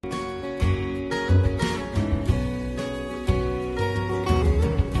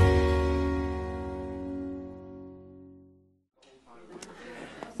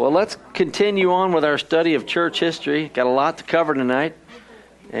Well, let's continue on with our study of church history. Got a lot to cover tonight,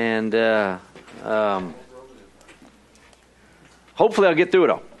 and hopefully I'll get through it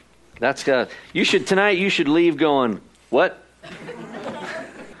all. That's you should leave going, what?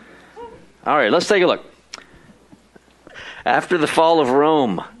 All right, let's take a look. After the fall of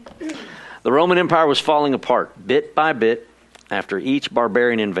Rome, the Roman Empire was falling apart bit by bit after each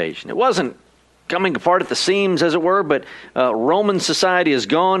barbarian invasion. It wasn't coming apart at the seams, as it were, but Roman society is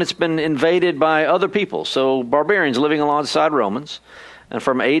gone. It's been invaded by other people, so barbarians living alongside Romans, and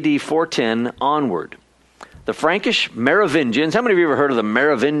from AD 410 onward. The Frankish Merovingians, how many of you have ever heard of the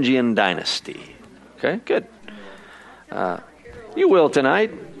Merovingian dynasty? Okay, good. You will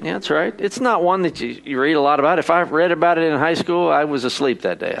tonight. Yeah, that's right. It's not one that you read a lot about. If I read about it in high school, I was asleep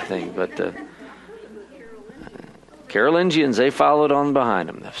that day, I think. But Carolingians, they followed on behind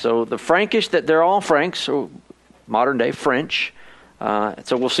them. So the Frankish, they're all Franks, so modern day French.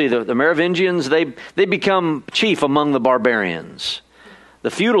 So we'll see the Merovingians, they become chief among the barbarians.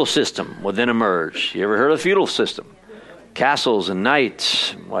 The feudal system would then emerge. You ever heard of the feudal system? Castles and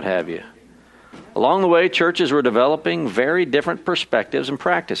knights, what have you. Along the way, churches were developing very different perspectives and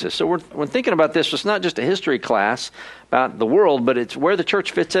practices. So when thinking about this, it's not just a history class about the world, but it's where the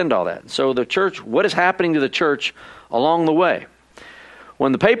church fits into all that. So the church, what is happening to the church along the way?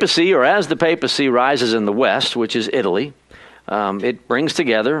 When the papacy, or as the papacy rises in the west, which is Italy, it brings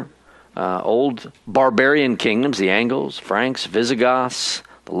together old barbarian kingdoms, the Angles, Franks, Visigoths,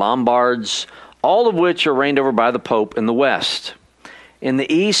 the Lombards, all of which are reigned over by the Pope in the west. In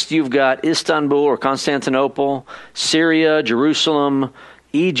the east, you've got Istanbul or Constantinople, Syria, Jerusalem,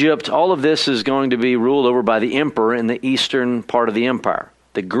 Egypt. All of this is going to be ruled over by the emperor in the eastern part of the empire,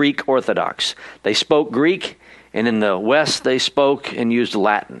 the Greek Orthodox. They spoke Greek, and in the west, they spoke and used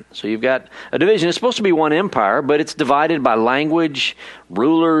Latin. So you've got a division. It's supposed to be one empire, but it's divided by language,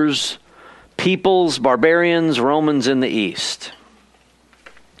 rulers, peoples, barbarians, Romans in the east.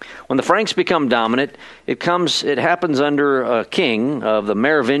 When the Franks become dominant, it happens under a king of the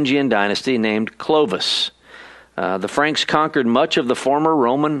Merovingian dynasty named Clovis. The Franks conquered much of the former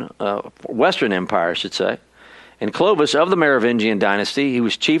Roman Western Empire, I should say. And Clovis of the Merovingian dynasty, he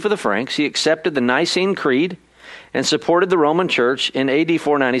was chief of the Franks. He accepted the Nicene Creed and supported the Roman Church in AD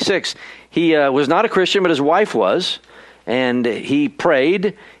 496. He was not a Christian, but his wife was. And he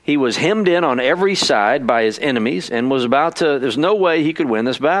prayed. He was hemmed in on every side by his enemies and was there's no way he could win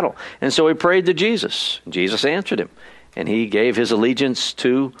this battle. And so he prayed to Jesus. Jesus answered him. And he gave his allegiance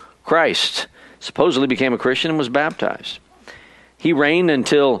to Christ. Supposedly became a Christian and was baptized. He reigned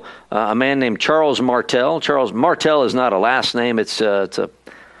until a man named Charles Martel. Charles Martel is not a last name. It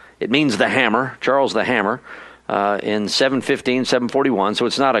means the hammer. Charles the Hammer. In 715, 741, so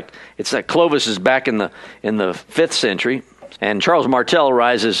it's that Clovis is back in the 5th century, and Charles Martel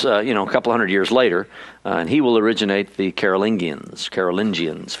rises, a couple hundred years later, and he will originate the Carolingians.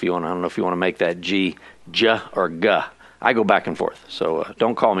 If you want, I don't know if you want to make that J or G. I go back and forth, so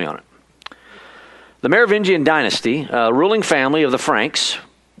don't call me on it. The Merovingian dynasty, ruling family of the Franks,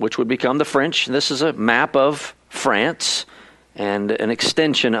 which would become the French. This is a map of France and an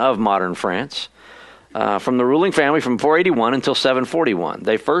extension of modern France. From the ruling family from 481 until 741.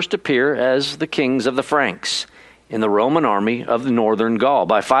 They first appear as the kings of the Franks in the Roman army of the northern Gaul.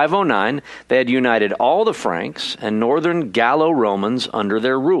 By 509, they had united all the Franks and northern Gallo-Romans under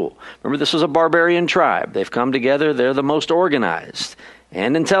their rule. Remember, this was a barbarian tribe. They've come together. They're the most organized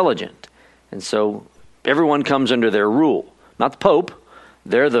and intelligent. And so everyone comes under their rule. Not the Pope.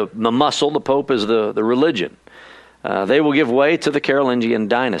 They're the muscle. The Pope is the religion. They will give way to the Carolingian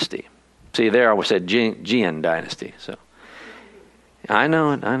dynasty. See, there I said Gian dynasty. So I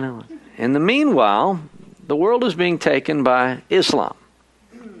know it. In the meanwhile, the world is being taken by Islam.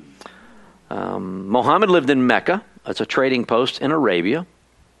 Muhammad lived in Mecca. It's a trading post in Arabia.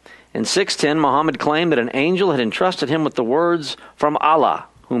 In 610, Muhammad claimed that an angel had entrusted him with the words from Allah,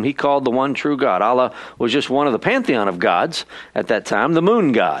 whom he called the one true God. Allah was just one of the pantheon of gods at that time, the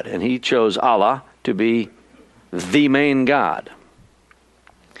moon god, and he chose Allah to be the main god.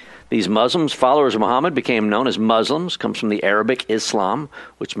 These Muslims, followers of Muhammad, became known as Muslims. Comes from the Arabic Islam,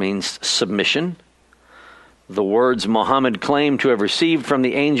 which means submission. The words Muhammad claimed to have received from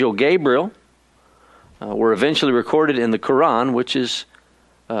the angel Gabriel were eventually recorded in the Quran, which is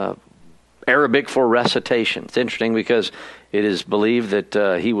Arabic for recitation. It's interesting because it is believed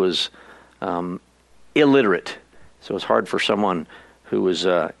that he was illiterate. So it's hard for someone who was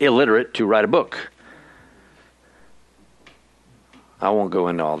illiterate to write a book. I won't go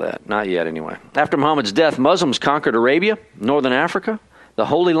into all that. Not yet, anyway. After Muhammad's death, Muslims conquered Arabia, northern Africa, the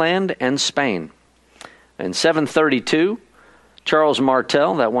Holy Land, and Spain. In 732, Charles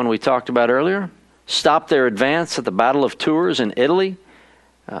Martel, that one we talked about earlier, stopped their advance at the Battle of Tours in Italy.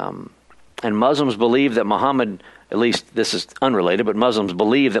 And Muslims believe that Muhammad, at least this is unrelated, but Muslims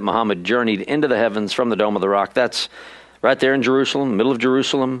believe that Muhammad journeyed into the heavens from the Dome of the Rock. That's right there in Jerusalem, middle of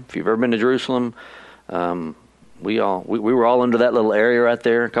Jerusalem. If you've ever been to Jerusalem, we were all into that little area right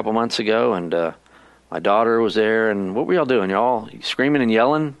there a couple months ago, and my daughter was there. And what were y'all doing? Y'all screaming and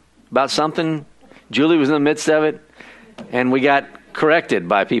yelling about something? Julie was in the midst of it, and we got corrected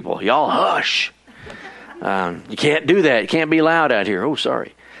by people. Y'all hush. You can't do that. You can't be loud out here. Oh,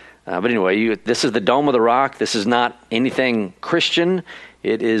 sorry. But anyway, this is the Dome of the Rock. This is not anything Christian.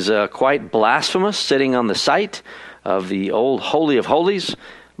 It is quite blasphemous, sitting on the site of the old Holy of Holies.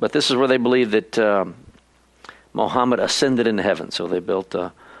 But this is where they believe that Muhammad ascended into heaven. So they built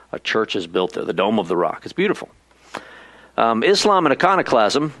a church is built there, the Dome of the Rock. It's beautiful. Islam and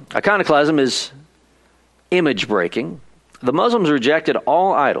iconoclasm. Iconoclasm is image breaking. The Muslims rejected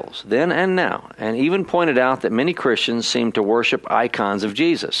all idols then and now, and even pointed out that many Christians seem to worship icons of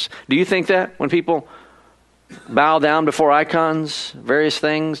Jesus. Do you think that when people bow down before icons, various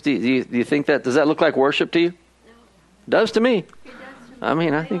things, do you think that, does that look like worship to you? No. It does to me. It does to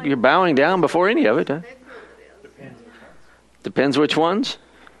me. I think you're bowing down before any of it. Huh? Depends which ones.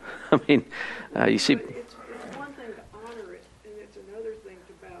 You see.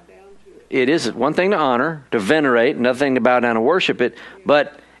 It is one thing to honor, to venerate, another thing to bow down and worship it.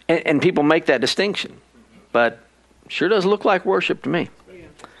 But and people make that distinction. But sure does look like worship to me.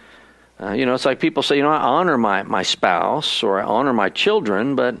 It's like people say, I honor my spouse or I honor my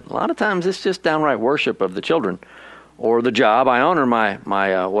children, but a lot of times it's just downright worship of the children or the job. I honor my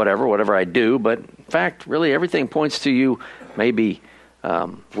whatever I do, but in fact, really everything points to you maybe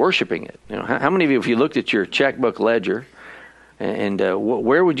worshiping it. How many of you, if you looked at your checkbook ledger, and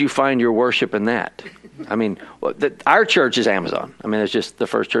where would you find your worship in that? Our church is Amazon. It's just the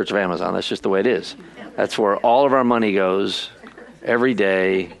First Church of Amazon. That's just the way it is. That's where all of our money goes every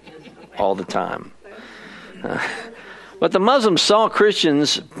day, all the time. But the Muslims saw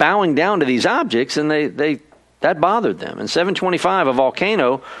Christians bowing down to these objects, and that bothered them. In 725, a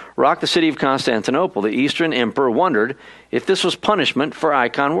volcano rocked the city of Constantinople. The Eastern emperor wondered if this was punishment for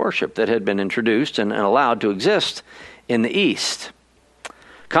icon worship that had been introduced and allowed to exist in the East.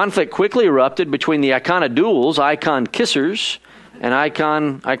 Conflict quickly erupted between the iconodules, icon kissers, and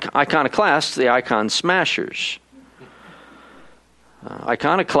iconoclasts, the icon smashers.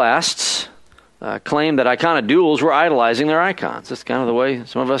 Iconoclasts claimed that iconodules were idolizing their icons. That's kind of the way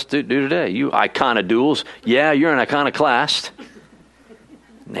some of us do today. You iconodules, yeah, you're an iconoclast.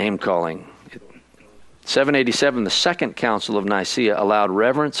 Name calling. 787, the Second Council of Nicaea allowed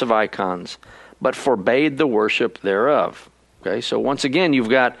reverence of icons, but forbade the worship thereof. Okay, so once again, we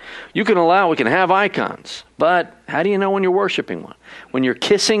can have icons, but how do you know when you're worshiping one? When you're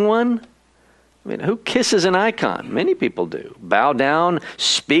kissing one? Who kisses an icon? Many people do. Bow down,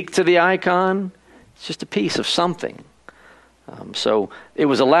 speak to the icon. It's just a piece of something. So it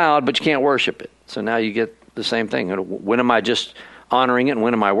was allowed, but you can't worship it. So now you get the same thing. When am I just honoring it and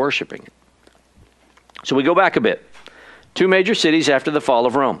when am I worshiping it? So we go back a bit. 2 major cities after the fall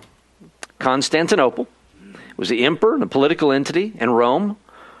of Rome. Constantinople was the emperor, the political entity, and Rome,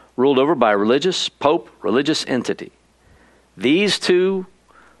 ruled over by a religious entity. These two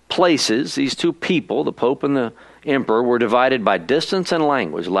places, these two people, the Pope and the Emperor, were divided by distance and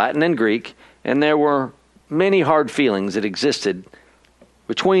language, Latin and Greek, and there were many hard feelings that existed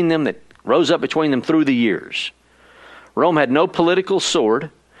between them, that rose up between them through the years. Rome had no political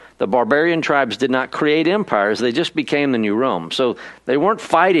sword. The barbarian tribes did not create empires. They just became the new Rome. So they weren't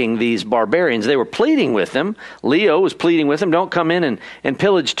fighting these barbarians. They were pleading with them. Leo was pleading with them, don't come in and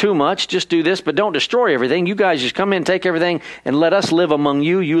pillage too much. Just do this, but don't destroy everything. You guys just come in, take everything, and let us live among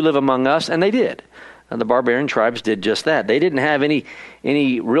you. You live among us. And they did. And the barbarian tribes did just that. They didn't have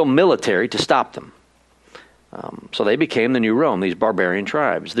any real military to stop them. So they became the new Rome, these barbarian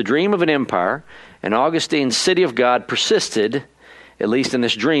tribes. The dream of an empire, and Augustine's city of God persisted. At least in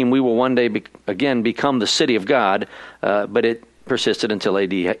this dream, we will one day again become the city of God, but it persisted until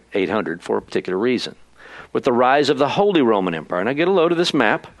AD 800 for a particular reason. With the rise of the Holy Roman Empire, and I get a load of this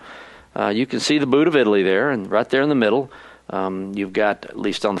map, you can see the boot of Italy there, and right there in the middle, you've got, at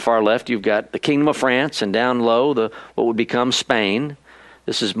least on the far left, you've got the Kingdom of France, and down low, what would become Spain.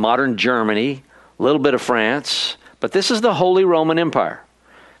 This is modern Germany, a little bit of France, but this is the Holy Roman Empire.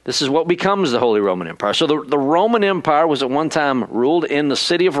 This is what becomes the Holy Roman Empire. So the Roman Empire was at one time ruled in the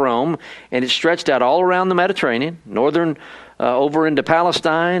city of Rome, and it stretched out all around the Mediterranean, northern over into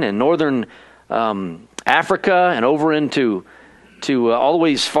Palestine, and northern Africa, and over into all the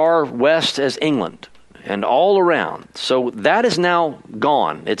way as far west as England. and all around. So that is now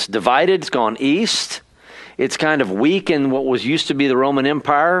gone. It's divided. It's gone east. It's kind of weak in what was used to be the Roman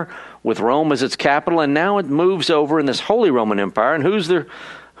Empire, with Rome as its capital, and now it moves over in this Holy Roman Empire. And who's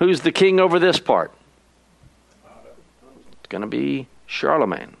the king over this part? It's going to be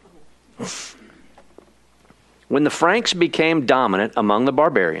Charlemagne. When the Franks became dominant among the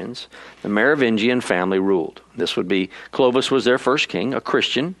barbarians, the Merovingian family ruled. This would be, Clovis was their first king, a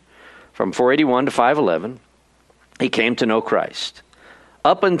Christian, from 481 to 511. He came to know Christ.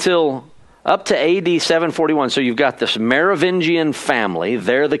 Up to AD 741, so you've got this Merovingian family,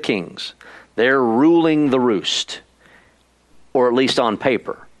 they're the kings. They're ruling the roost, or at least on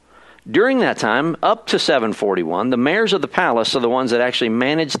paper. During that time, up to 741, the mayors of the palace are the ones that actually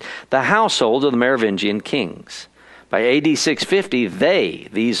managed the household of the Merovingian kings. By AD 650,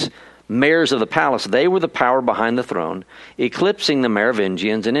 these mayors of the palace, they were the power behind the throne, eclipsing the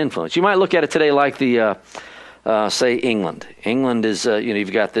Merovingians in influence. You might look at it today like say England. England is,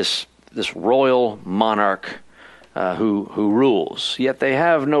 you've got this royal monarch who rules, yet they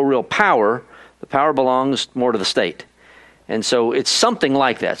have no real power. The power belongs more to the state. And so it's something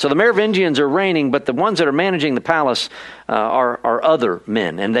like that. So the Merovingians are reigning, but the ones that are managing the palace are other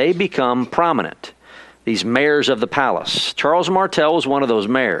men, and they become prominent, these mayors of the palace. Charles Martel was one of those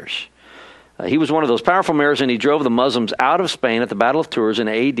mayors. He was one of those powerful mayors, and he drove the Muslims out of Spain at the Battle of Tours in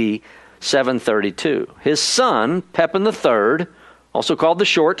AD 732. His son, Pepin III, also called the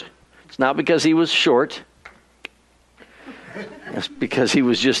Short. It's not because he was short. It's because he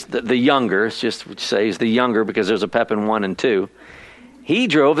was just the younger. It's just what you say he's the younger because there's a Pepin 1 and 2.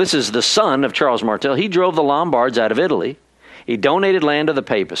 This is the son of Charles Martel. He drove the Lombards out of Italy. He donated land to the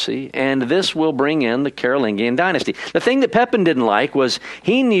papacy, and this will bring in the Carolingian dynasty. The thing that Pepin didn't like was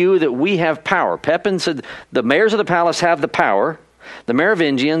he knew that we have power. Pepin said the mayors of the palace have the power. The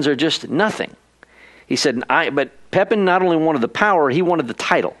Merovingians are just nothing. He said, but Pepin not only wanted the power, he wanted the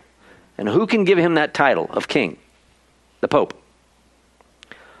title. And who can give him that title of king? The Pope.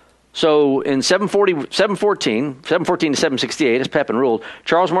 So in 714 to 768, as Pepin ruled,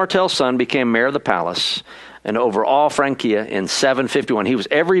 Charles Martel's son became mayor of the palace and over all Francia in 751. He was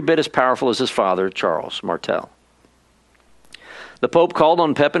every bit as powerful as his father, Charles Martel. The Pope called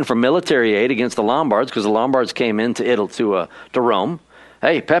on Pepin for military aid against the Lombards because the Lombards came into Italy to Rome.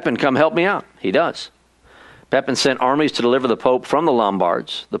 Hey, Pepin, come help me out. He does. Pepin sent armies to deliver the Pope from the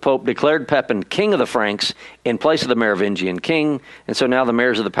Lombards. The Pope declared Pepin king of the Franks in place of the Merovingian king, and so now the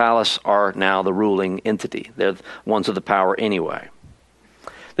mayors of the palace are now the ruling entity. They're the ones with the power anyway.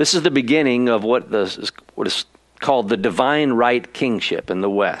 This is the beginning of what is called the divine right kingship in the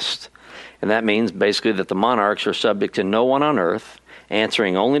West. And that means basically that the monarchs are subject to no one on earth,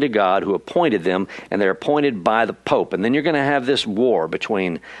 answering only to God who appointed them, and they're appointed by the Pope. And then you're going to have this war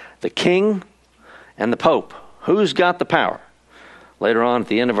between the king and the Pope. Who's got the power? Later on, at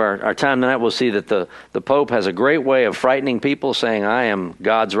the end of our time tonight, we'll see that the Pope has a great way of frightening people, saying, I am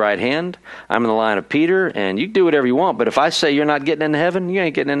God's right hand. I'm in the line of Peter, and you can do whatever you want, but if I say you're not getting into heaven, you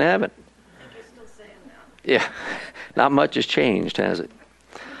ain't getting into heaven. You're still saying that. Yeah, not much has changed, has it?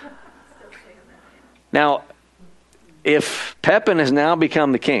 Now, if Pepin has now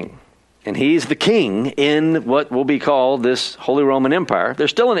become the king, and he's the king in what will be called this Holy Roman Empire, there's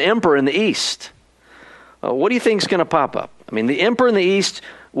still an emperor in the East. What do you think is going to pop up? I mean, the emperor in the East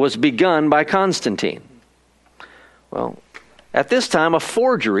was begun by Constantine. Well, at this time, a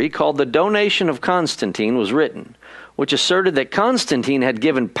forgery called the Donation of Constantine was written, which asserted that Constantine had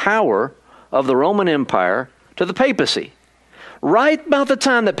given power of the Roman Empire to the papacy. Right about the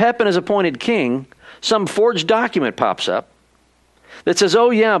time that Pepin is appointed king, some forged document pops up that says,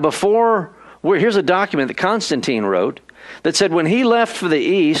 oh yeah, here's a document that Constantine wrote that said when he left for the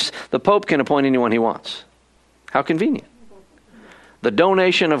East, the Pope can appoint anyone he wants. How convenient. The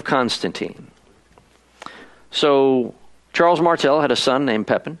Donation of Constantine. So Charles Martel had a son named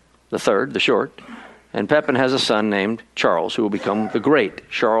Pepin III, the Short, and Pepin has a son named Charles, who will become the great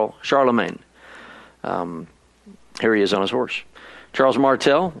Charlemagne. Here he is on his horse. Charles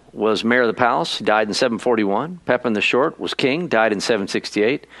Martel was mayor of the palace. He died in 741. Pepin the Short was king, died in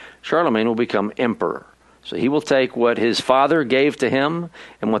 768. Charlemagne will become emperor. So he will take what his father gave to him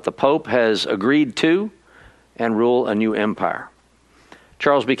and what the Pope has agreed to and rule a new empire.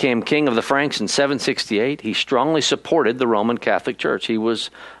 Charles became king of the Franks in 768. He strongly supported the Roman Catholic Church. He was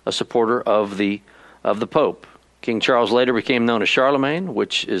a supporter of the Pope. King Charles later became known as Charlemagne,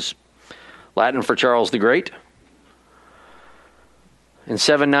 which is Latin for Charles the Great. In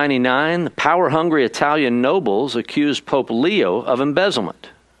 799, the power-hungry Italian nobles accused Pope Leo of embezzlement.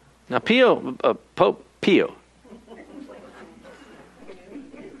 Now, Pope Pio.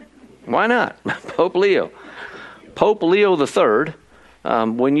 Why not? Pope Leo. Pope Leo III,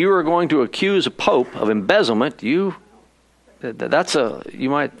 when you are going to accuse a pope of embezzlement, you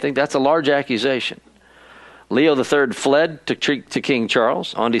might think that's a large accusation. Leo III fled to King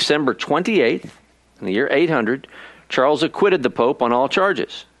Charles. On December 28th, in the year 800, Charles acquitted the Pope on all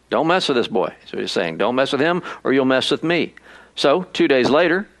charges. Don't mess with this boy. So he's saying, don't mess with him or you'll mess with me. So 2 days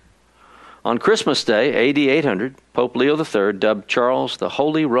later, on Christmas Day, AD 800, Pope Leo III dubbed Charles the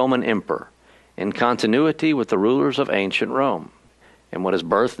Holy Roman Emperor, in continuity with the rulers of ancient Rome. And what is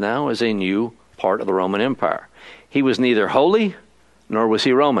birthed now is a new part of the Roman Empire. He was neither holy nor was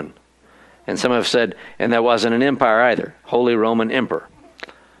he Roman. And some have said, and that wasn't an empire either, Holy Roman Emperor.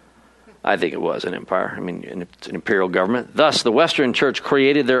 I think it was an empire. I mean, it's an imperial government. Thus, the Western Church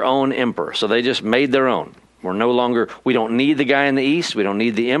created their own emperor. So they just made their own. We don't need the guy in the East. We don't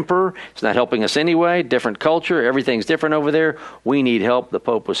need the emperor. It's not helping us anyway. Different culture. Everything's different over there. We need help. The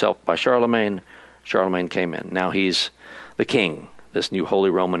Pope was helped by Charlemagne. Charlemagne came in. Now he's the king, this new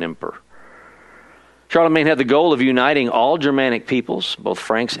Holy Roman Emperor. Charlemagne had the goal of uniting all Germanic peoples, both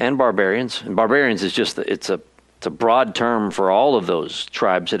Franks and barbarians. And barbarians is just, it's a broad term for all of those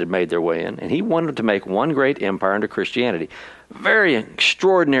tribes that had made their way in. And he wanted to make one great empire under Christianity. Very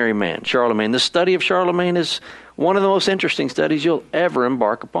extraordinary man, Charlemagne. The study of Charlemagne is one of the most interesting studies you'll ever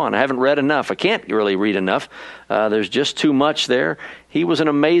embark upon. I haven't read enough. I can't really read enough. There's just too much there. He was an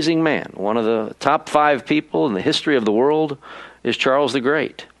amazing man. One of the top 5 people in the history of the world is Charles the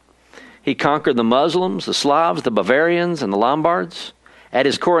Great. He conquered the Muslims, the Slavs, the Bavarians, and the Lombards. At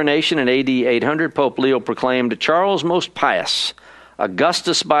his coronation in AD 800, Pope Leo proclaimed Charles most pious,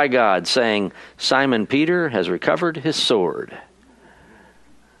 Augustus by God, saying, Simon Peter has recovered his sword.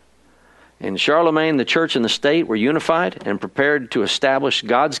 In Charlemagne, the church and the state were unified and prepared to establish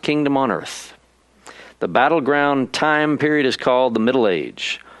God's kingdom on earth. The battleground time period is called the Middle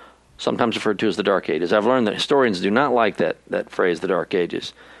Age, sometimes referred to as the Dark Ages. I've learned that historians do not like that phrase, the Dark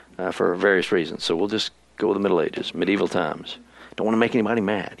Ages, for various reasons. So we'll just go with the Middle Ages, medieval times. Don't want to make anybody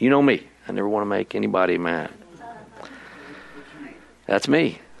mad. You know me. I never want to make anybody mad. That's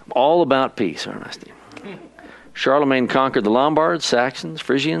me. I'm all about peace, aren't I, Steve? Charlemagne conquered the Lombards, Saxons,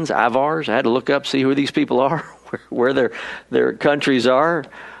 Frisians, Avars. I had to look up, see who these people are, where their countries are.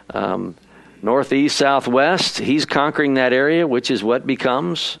 Northeast, southwest. He's conquering that area, which is what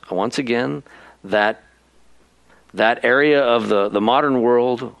becomes, once again, that area of the modern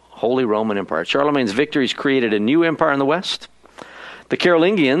world, Holy Roman Empire. Charlemagne's victories created a new empire in the west. The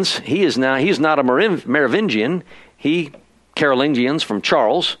Carolingians, he's not a Merovingian. Carolingians from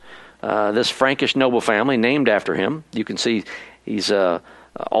Charles, this Frankish noble family named after him. You can see he's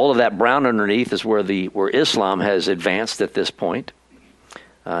all of that brown underneath is where Islam has advanced at this point.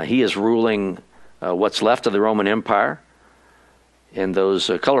 He is ruling what's left of the Roman Empire in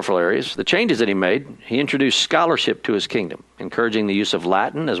those colorful areas. The changes that he made, he introduced scholarship to his kingdom, encouraging the use of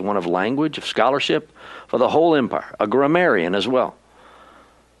Latin as one of language, of scholarship for the whole empire, a grammarian as well.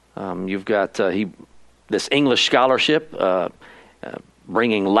 You've got this English scholarship,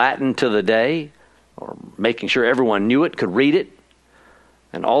 bringing Latin to the day, or making sure everyone knew it, could read it,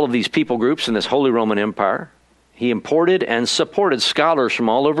 and all of these people groups in this Holy Roman Empire. He imported and supported scholars from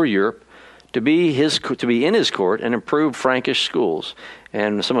all over Europe to be in his court and improve Frankish schools.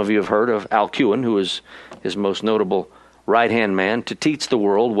 And some of you have heard of Alcuin, who is his most notable right-hand man, to teach the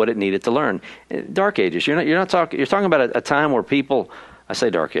world what it needed to learn. Dark Ages. You're talking about a time where people. I say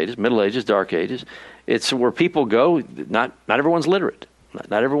Dark Ages, Middle Ages, Dark Ages. It's where people go. Not everyone's literate.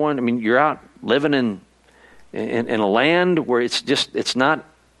 Not everyone. I mean, you're out living in a land where it's not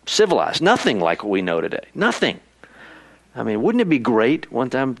civilized. Nothing like what we know today. Nothing. I mean, wouldn't it be great one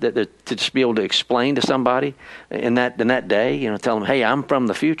time to just be able to explain to somebody in that day? Tell them, hey, I'm from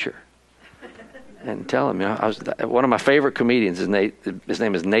the future, and tell them. One of my favorite comedians is Nate. His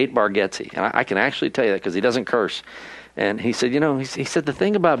name is Nate Bargatze, and I can actually tell you that because he doesn't curse. And he said, he said the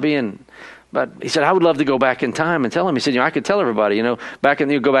thing about he said, I would love to go back in time and tell him. He said, I could tell everybody, you go back to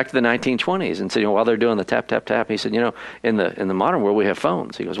the 1920s and say, while they're doing the tap, tap, tap. He said, in the modern world, we have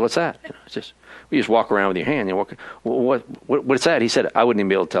phones. He goes, what's that? It's just, you just walk around with your hand. What's that? He said, I wouldn't even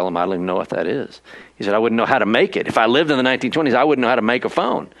be able to tell him. I don't even know what that is. He said, I wouldn't know how to make it. If I lived in the 1920s, I wouldn't know how to make a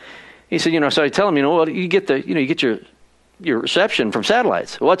phone. He said, so I tell him, you get your reception from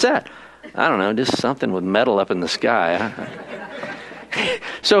satellites. What's that? I don't know, just something with metal up in the sky.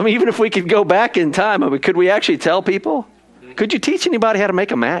 So even if we could go back in time, could we actually tell people? Could you teach anybody how to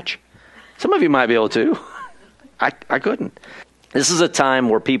make a match? Some of you might be able to. I couldn't. This is a time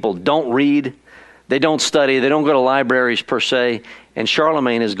where people don't read, they don't study, they don't go to libraries per se, and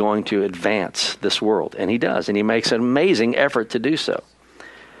Charlemagne is going to advance this world, and he does, and he makes an amazing effort to do so.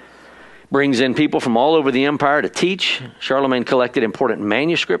 brings in people from all over the empire to teach. Charlemagne collected important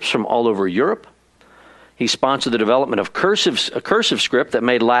manuscripts from all over Europe. He sponsored the development of a cursive script that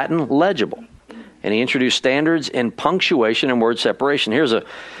made Latin legible. And he introduced standards in punctuation and word separation.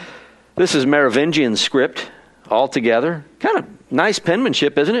 This is Merovingian script altogether. Kind of nice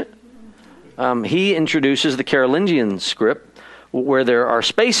penmanship, isn't it? He introduces the Carolingian script where there are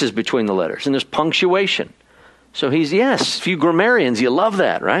spaces between the letters and there's punctuation. So you grammarians, you love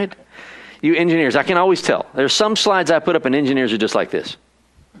that, right? You engineers, I can always tell. There's some slides I put up and engineers are just like this.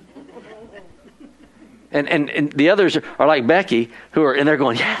 And the others are like Becky, and they're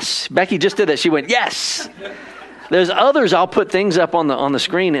going, yes. Becky just did that. She went, yes. There's others, I'll put things up on the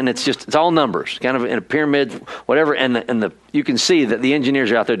screen, and it's all numbers, kind of in a pyramid, whatever. And you can see that the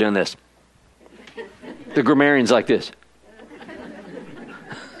engineers are out there doing this. The grammarians like this.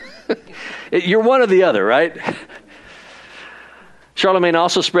 You're one or the other, right? Charlemagne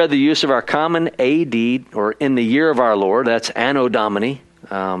also spread the use of our common AD, or in the year of our Lord. That's Anno Domini.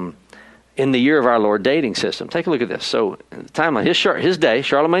 In the year of our Lord dating system. Take a look at this. So, timeline. His day,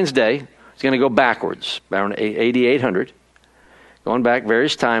 Charlemagne's day, is going to go backwards, around AD 800, going back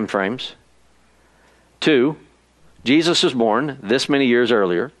various time frames. 2, Jesus was born this many years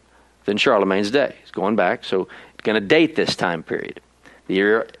earlier than Charlemagne's day. He's going back, so it's going to date this time period. The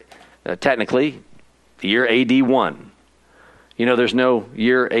year, technically, the year AD 1. You know, there's no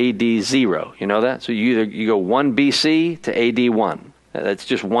year AD 0. You know that? So you go 1 BC to AD 1. That's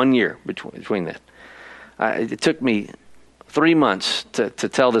just 1 year between that. It took me 3 months to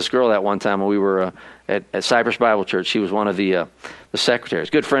tell this girl that one time when we were at Cypress Bible Church. She was one of the secretaries,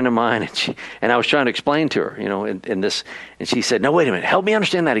 good friend of mine, and I was trying to explain to her, in this, and she said, "No, wait a minute, help me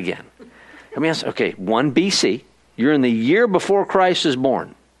understand that again." Okay, 1 BC. You're in the year before Christ is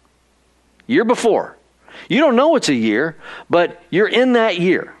born. Year before. You don't know it's a year, but you're in that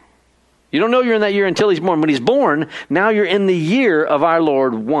year. You don't know you're in that year until he's born. When he's born, now you're in the year of our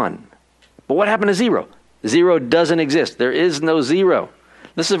Lord 1. But what happened to 0? 0 doesn't exist. There is no 0.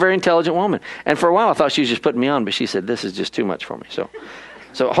 This is a very intelligent woman. And for a while I thought she was just putting me on, but she said, this is just too much for me. So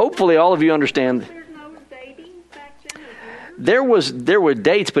hopefully all of you understand. There's no dating back then? There were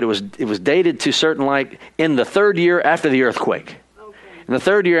dates, but it was dated to certain, like in the 3rd year after the earthquake. Okay. In the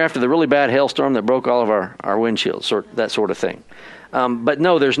 3rd year after the really bad hailstorm that broke all of our windshields, that sort of thing. But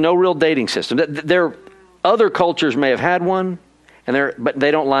no, there's no real dating system. Other cultures may have had one, but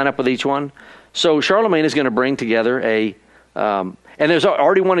they don't line up with each one. So Charlemagne is going to bring together and there's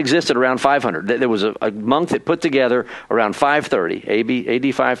already one existed around 500. There was a monk that put together around 530,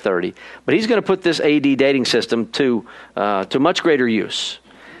 AD 530. But he's going to put this AD dating system to much greater use.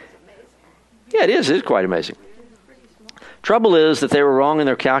 Yeah, it is. It is quite amazing. Trouble is that they were wrong in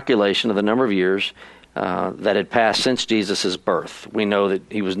their calculation of the number of years that had passed since Jesus' birth. We know that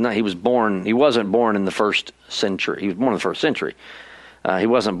he wasn't born in the 1st century. He was born in the 1st century. He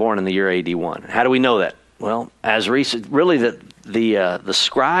wasn't born in the year AD 1. How do we know that? Well, as recent, really the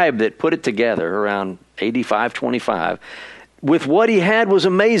scribe that put it together around AD 525, with what he had was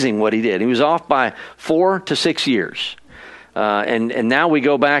amazing what he did. He was off by 4 to 6 years. And now we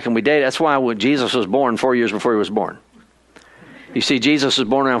go back and we date. That's why when Jesus was born 4 years before he was born. You see, Jesus was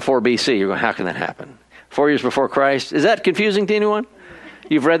born around 4 BC. You're going, how can that happen? 4 years before Christ. Is that confusing to anyone?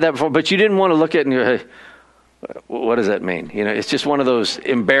 You've read that before, but you didn't want to look at it and go, hey, what does that mean? It's just one of those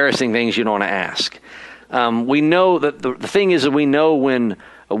embarrassing things you don't want to ask. We know that the thing is that we know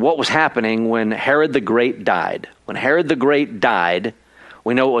what was happening when Herod the Great died. When Herod the Great died,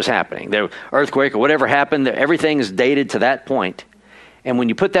 we know what was happening. The earthquake or whatever happened, everything is dated to that point. And when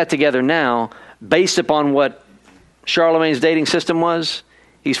you put that together now, based upon what Charlemagne's dating system was,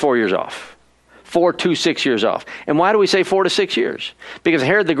 he's 4 years off. 4 to 6 years off. And why do we say 4 to 6 years? Because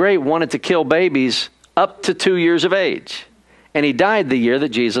Herod the Great wanted to kill babies up to 2 years of age. And he died the year that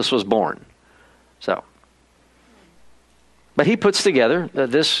Jesus was born. But he puts together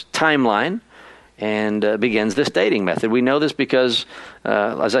this timeline and begins this dating method. We know this because,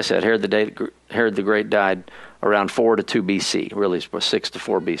 as I said, Herod the Great died around 4 to 2 BC. Really, it was 6 to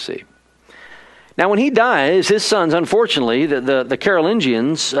 4 BC. Now, when he dies, his sons, unfortunately, the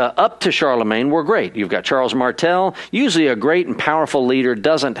Carolingians, up to Charlemagne, were great. You've got Charles Martel. Usually a great and powerful leader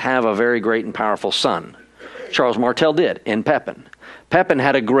doesn't have a very great and powerful son. Charles Martel did, in Pepin. Pepin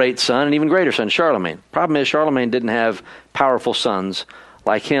had a great son, an even greater son, Charlemagne. Problem is, Charlemagne didn't have powerful sons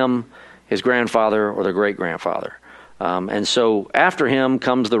like him, his grandfather, or their great-grandfather. And so after him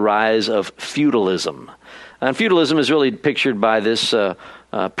comes the rise of feudalism. And feudalism is really pictured by this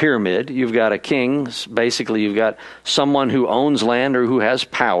pyramid. You've got a king. Basically, you've got someone who owns land or who has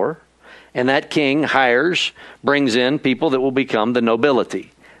power. And that king brings in people that will become the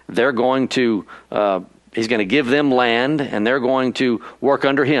nobility. they're going to, he's going to give them land, and they're going to work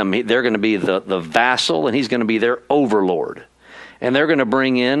under him. They're going to be the vassal, and he's going to be their overlord. And they're going to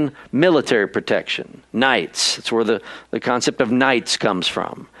bring in military protection, knights. That's where the concept of knights comes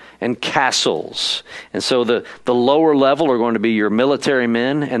from, and castles. And so the lower level are going to be your military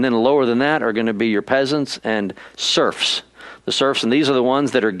men, and then lower than that are going to be your peasants and serfs. The serfs, and these are the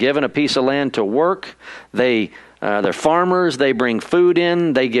ones that are given a piece of land to work. They're farmers. They bring food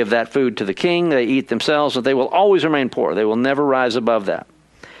in. They give that food to the king. They eat themselves, but they will always remain poor. They will never rise above that.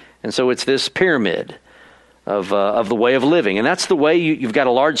 And so it's this pyramid of the way of living. And that's the way you've got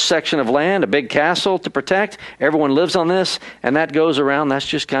a large section of land, a big castle to protect. Everyone lives on this, and that goes around. That's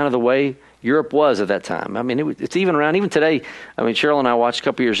just kind of the way Europe was at that time. I mean, it's even around, even today. I mean, Cheryl and I watched a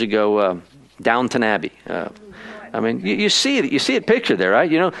couple years ago Downton Abbey. I mean, you see it pictured there, right?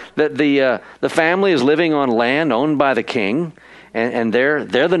 You know, that the family is living on land owned by the king, and they're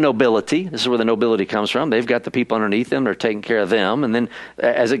the nobility. This is where the nobility comes from. They've got the people underneath them. They're taking care of them, and then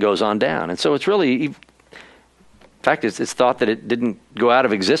as it goes on down. And so it's really, in fact, it's thought that it didn't go out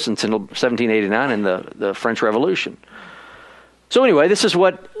of existence until 1789 in the French Revolution. So anyway, this is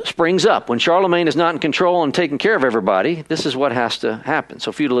what springs up. When Charlemagne is not in control and taking care of everybody, this is what has to happen.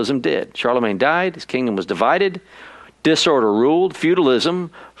 So feudalism did. Charlemagne died. His kingdom was divided. Disorder ruled.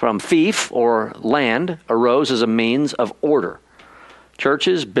 Feudalism from fief or land arose as a means of order.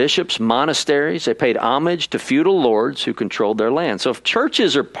 Churches, bishops, monasteries, they paid homage to feudal lords who controlled their land. So if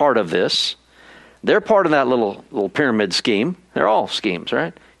churches are part of this, they're part of that little pyramid scheme. They're all schemes,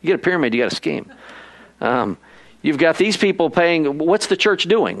 right? You get a pyramid, you got a scheme. You've got these people paying. What's the church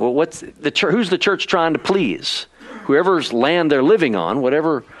doing? Well, who's the church trying to please? Whoever's land they're living on,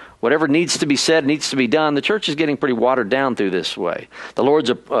 whatever needs to be said, needs to be done. The church is getting pretty watered down through this way. The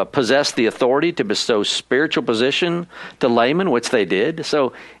lords possess the authority to bestow spiritual position to laymen, which they did.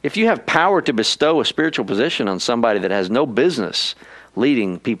 So if you have power to bestow a spiritual position on somebody that has no business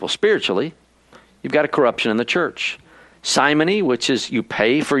leading people spiritually, you've got a corruption in the church. Simony, which is you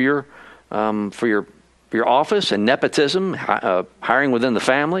pay for your office, and nepotism, hiring within the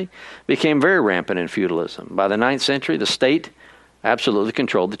family, became very rampant in feudalism. By the 9th century, the state absolutely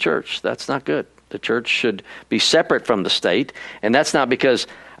controlled the church. That's not good. The church should be separate from the state, and that's not because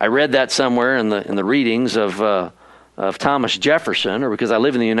I read that somewhere in the readings of Thomas Jefferson, or because I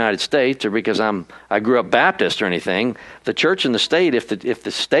live in the United States, or because I grew up Baptist or anything. The church and the state, if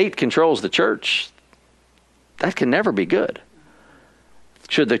the state controls the church, that can never be good.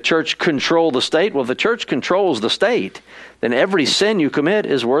 Should the church control the state? Well, if the church controls the state, then every sin you commit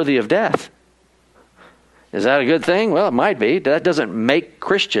is worthy of death. Is that a good thing? Well, it might be. That doesn't make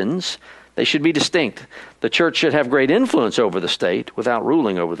Christians. They should be distinct. The church should have great influence over the state without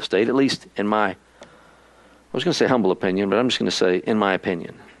ruling over the state, at least in my, I was going to say humble opinion, but I'm just going to say in my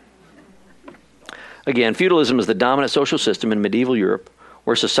opinion. Again, feudalism is the dominant social system in medieval Europe,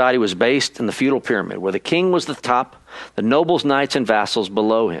 where society was based in the feudal pyramid, where the king was the top, the nobles, knights, and vassals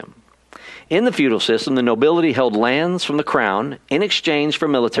below him. In the feudal system, the nobility held lands from the crown in exchange for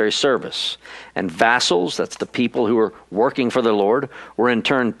military service. And vassals, that's the people who were working for their lord, were in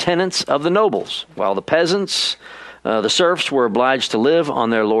turn tenants of the nobles, while the peasants, the serfs, were obliged to live on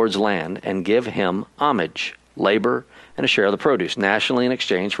their lord's land and give him homage, labor, and a share of the produce, nationally in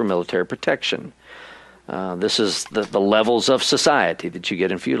exchange for military protection. This is the levels of society that you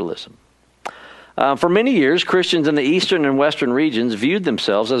get in feudalism. For many years, Christians in the eastern and western regions viewed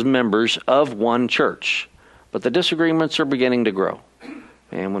themselves as members of one church. But the disagreements are beginning to grow.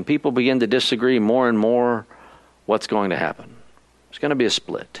 And when people begin to disagree more and more, what's going to happen? There's going to be a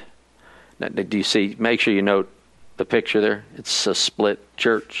split. Now, do you see? Make sure you note the picture there. It's a split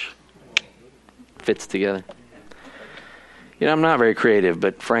church. Fits together. You know, I'm not very creative,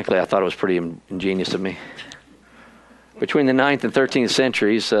 but frankly, I thought it was pretty ingenious of me. Between the 9th and 13th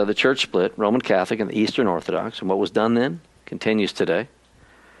centuries, the church split, Roman Catholic and the Eastern Orthodox, and what was done then continues today.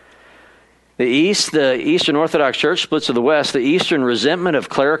 The Eastern Orthodox Church splits to the West, the Eastern resentment of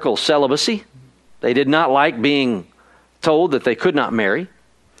clerical celibacy. They did not like being told that they could not marry.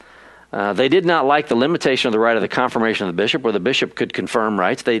 They did not like the limitation of the right of the confirmation of the bishop, where the bishop could confirm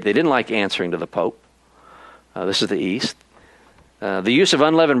rights. They didn't like answering to the Pope. This is the East. The use of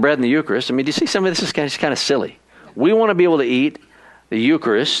unleavened bread in the Eucharist. I mean, do you see some of this is kind of silly? We want to be able to eat the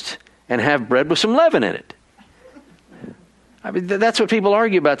Eucharist and have bread with some leaven in it. I mean, that's what people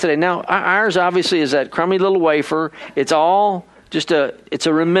argue about today. Now, ours obviously is that crummy little wafer. It's all just it's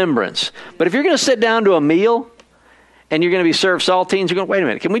a remembrance. But if you're going to sit down to a meal and you're going to be served saltines, you're going, wait a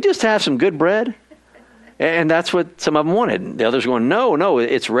minute, can we just have some good bread? And that's what some of them wanted. The others going, no,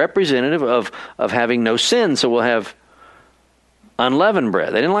 it's representative of having no sin, so we'll have unleavened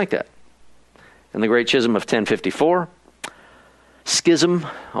bread. They didn't like that. And the Great Schism of 1054, schism,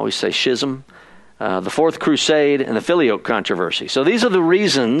 I always say schism, the Fourth Crusade, and the Filioque controversy. So these are the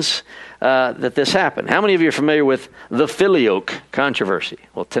reasons that this happened. How many of you are familiar with the Filioque controversy?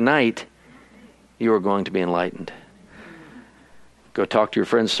 Well, tonight, you are going to be enlightened. Go talk to your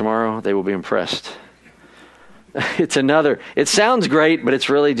friends tomorrow. They will be impressed. It sounds great, but it's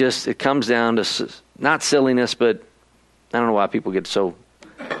really just, it comes down to not silliness, but I don't know why people get so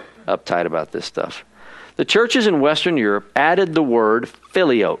uptight about this stuff. The churches in Western Europe added the word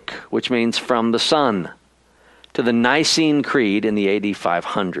filioque, which means from the Son, to the Nicene Creed in the AD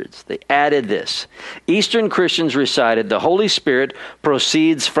 500s. They added this. Eastern Christians recited, the Holy Spirit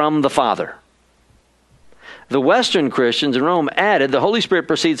proceeds from the Father. The Western Christians in Rome added, the Holy Spirit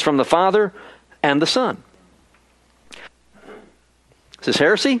proceeds from the Father and the Son. Is this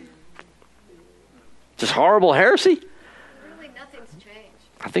heresy? Is this horrible heresy?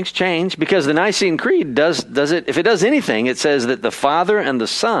 Nothing's changed because the Nicene Creed does it. If it does anything, it says that the Father and the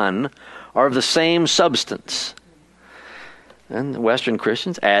Son are of the same substance. And the Western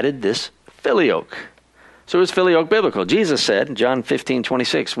Christians added this filioque. So is filioque biblical? Jesus said in John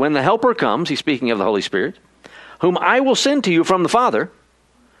 15:26, when the Helper comes, he's speaking of the Holy Spirit, whom I will send to you from the Father,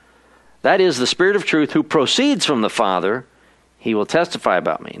 that is the Spirit of truth who proceeds from the Father, he will testify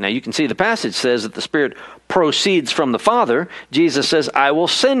about me. Now you can see the passage says that the Spirit proceeds from the Father. Jesus says, I will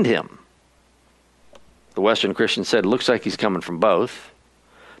send him. The Western Christian said, looks like he's coming from both.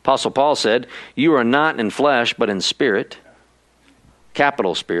 Apostle Paul said, you are not in flesh, but in spirit,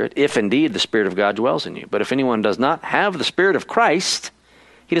 capital Spirit, if indeed the Spirit of God dwells in you. But if anyone does not have the Spirit of Christ,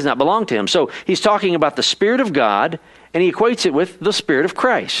 he does not belong to him. So he's talking about the Spirit of God, and he equates it with the Spirit of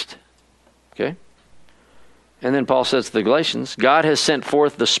Christ. Okay? And then Paul says to the Galatians, God has sent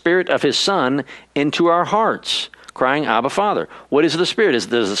forth the Spirit of his Son into our hearts, crying, Abba, Father. What is the Spirit? Is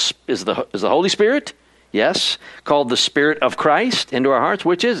the Holy Spirit? Yes. Called the Spirit of Christ into our hearts.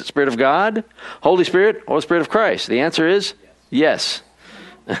 Which is it? Spirit of God, Holy Spirit, or the Spirit of Christ? The answer is yes.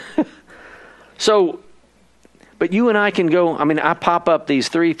 But you and I can go, I pop up these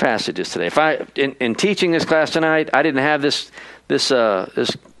three passages today. If in teaching this class tonight, I didn't have this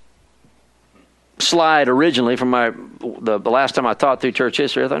slide originally from the last time I taught through church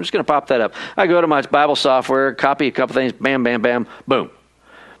history. I'm just going to pop that up. I go to my Bible software, copy a couple things, bam, bam, bam, boom.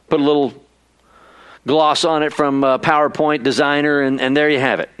 Put a little gloss on it from PowerPoint Designer, and there you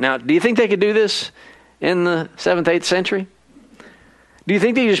have it. Now, do you think they could do this in the 7th, 8th century? Do you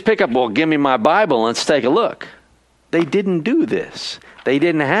think they just pick up, well, give me my Bible, let's take a look? They didn't do this. They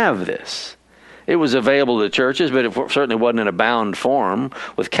didn't have this. It was available to churches, but it certainly wasn't in a bound form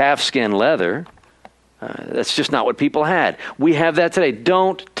with calfskin leather. That's just not what people had. We have that today.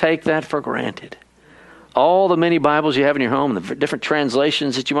 Don't take that for granted. All the many Bibles you have in your home, the different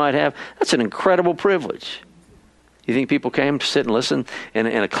translations that you might have, that's an incredible privilege. You think people came to sit and listen in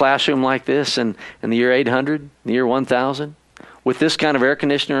a classroom like this in the year 800, the year 1000, with this kind of air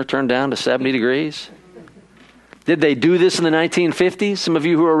conditioner turned down to 70 degrees? Did they do this in the 1950s? Some of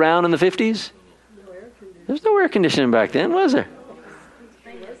you who were around in the 50s? There's no air conditioning back then, was there?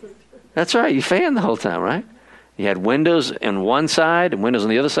 That's right. You fanned the whole time, right? You had windows on one side and windows on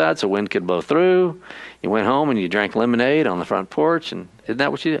the other side so wind could blow through. You went home and you drank lemonade on the front porch. And isn't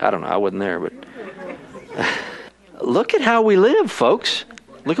that what you did? I don't know. I wasn't there, but look at how we live, folks.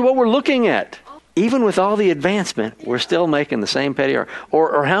 Look at what we're looking at. Even with all the advancement, we're still making the same petty error.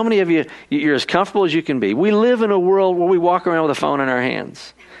 Or how many of you're as comfortable as you can be? We live in a world where we walk around with a phone in our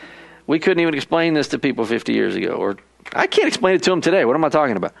hands. We couldn't even explain this to people 50 years ago. Or I can't explain it to them today. What am I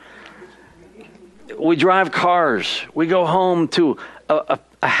talking about? We drive cars. We go home to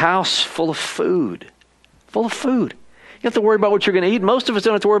a house full of food. Full of food. You have to worry about what you're going to eat. Most of us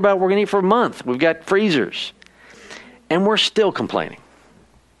don't have to worry about what we're going to eat for a month. We've got freezers. And we're still complaining.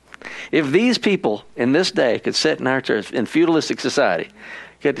 If these people in this day could sit in our church, in feudalistic society,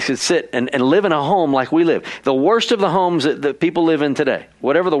 could sit and live in a home like we live, the worst of the homes that people live in today,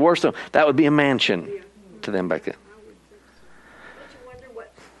 whatever the worst of them, that would be a mansion to them back then.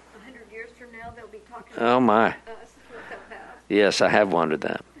 Oh my. Yes, I have wondered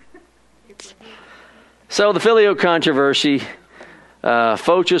that. So the Filioque controversy,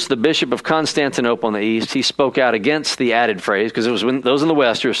 Photius, the bishop of Constantinople in the east, he spoke out against the added phrase, because it was when those in the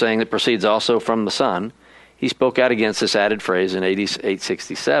west who were saying that proceeds also from the Son. He spoke out against this added phrase in AD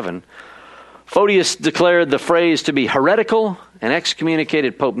 867. Photius declared the phrase to be heretical and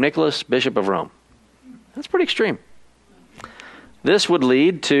excommunicated Pope Nicholas, Bishop of Rome. That's pretty extreme. This would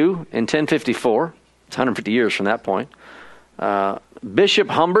lead to, in 1054, it's 150 years from that point, Bishop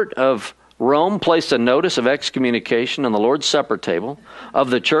Humbert of Rome placed a notice of excommunication on the Lord's Supper table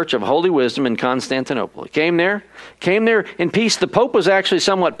of the Church of Holy Wisdom in Constantinople. He came there in peace. The Pope was actually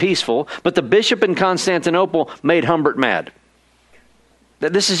somewhat peaceful, but the bishop in Constantinople made Humbert mad.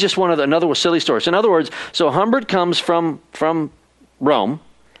 This is just another silly story. So in other words, so Humbert comes from Rome,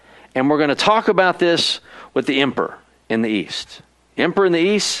 and we're going to talk about this with the emperor in the East. Emperor in the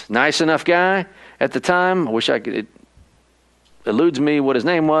East, nice enough guy at the time. I wish I could. It eludes me what his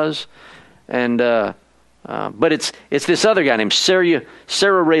name was. And but it's this other guy named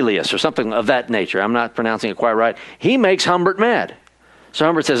Cerarelius or something of that nature. I'm not pronouncing it quite right. He makes Humbert mad. So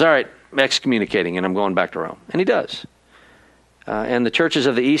Humbert says, all right, I'm excommunicating and I'm going back to Rome. And he does. And the churches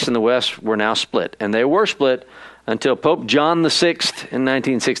of the East and the West were now split. And they were split until Pope John VI in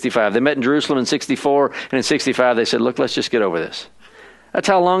 1965. They met in Jerusalem in 64. And in 65 they said, look, let's just get over this. That's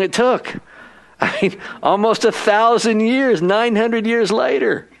how long it took. I mean, almost 1,000 years, 900 years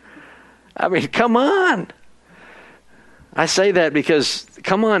later. I mean, come on. I say that because,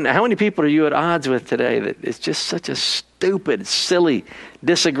 come on, how many people are you at odds with today that it's just such a stupid, silly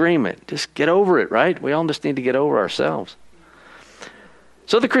disagreement? Just get over it, right? We all just need to get over ourselves.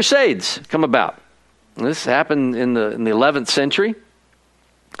 So the Crusades come about. This happened in the 11th century.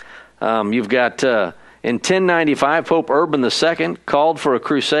 You've got, in 1095, Pope Urban II called for a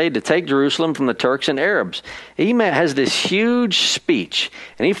crusade to take Jerusalem from the Turks and Arabs. He has this huge speech,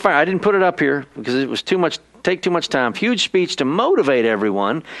 and I didn't put it up here because it was take too much time. Huge speech to motivate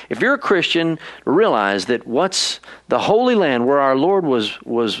everyone, if you're a Christian, to realize that what's the Holy Land where our Lord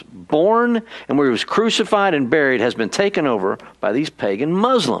was born and where he was crucified and buried has been taken over by these pagan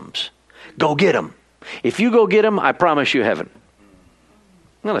Muslims. Go get them. If you go get them, I promise you heaven.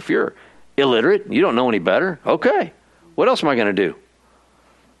 Well, if you're illiterate, you don't know any better, okay. What else am I going to do?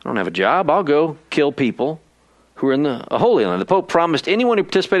 I don't have a job. I'll go kill people who are in the Holy Land. The Pope promised anyone who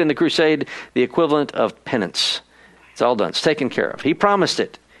participated in the crusade the equivalent of penance. It's all done. It's taken care of. He promised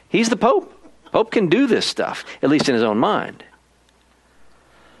it. He's the Pope. Pope can do this stuff, at least in his own mind.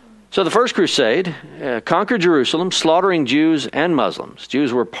 So the first crusade conquered Jerusalem, slaughtering Jews and Muslims.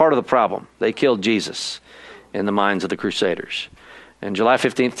 Jews were part of the problem. They killed Jesus in the minds of the Crusaders. And July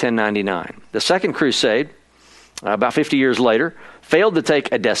 15th, 1099. The second crusade, about 50 years later, failed to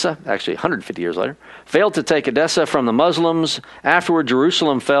take Edessa, actually 150 years later, failed to take Edessa from the Muslims. Afterward,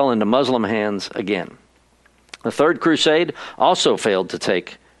 Jerusalem fell into Muslim hands again. The third crusade also failed to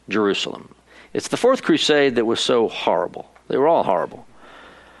take Jerusalem. It's the fourth crusade that was so horrible. They were all horrible.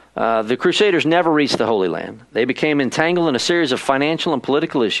 The Crusaders never reached the Holy Land. They became entangled in a series of financial and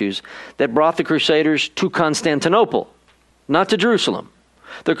political issues that brought the Crusaders to Constantinople, not to Jerusalem.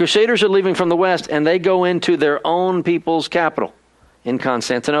 The Crusaders are leaving from the west, and they go into their own people's capital in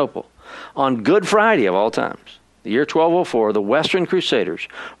Constantinople. On Good Friday of all times, the year 1204, the Western Crusaders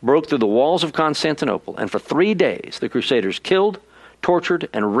broke through the walls of Constantinople, and for 3 days the Crusaders killed, tortured,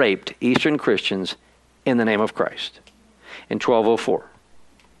 and raped Eastern Christians in the name of Christ in 1204.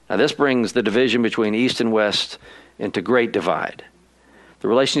 Now this brings the division between East and West into great divide. The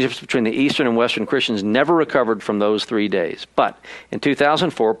relationships between the Eastern and Western Christians never recovered from those 3 days. But in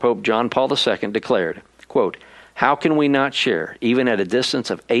 2004, Pope John Paul II declared, quote, "How can we not share, even at a distance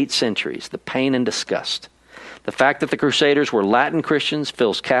of 8 centuries, the pain and disgust? The fact that the Crusaders were Latin Christians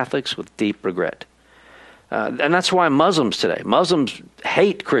fills Catholics with deep regret." And that's why Muslims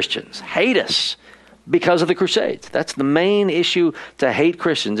hate Christians, hate us because of the Crusades. That's the main issue to hate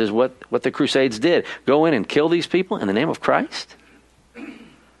Christians, is what the Crusades did. Go in and kill these people in the name of Christ?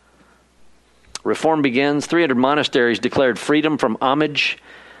 Reform begins. 300 monasteries declared freedom from homage,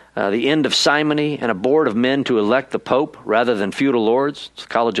 the end of simony, and a board of men to elect the Pope rather than feudal lords. The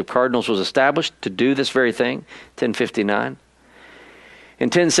College of Cardinals was established to do this very thing, 1059. In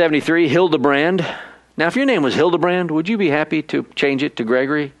 1073, Hildebrand. Now, if your name was Hildebrand, would you be happy to change it to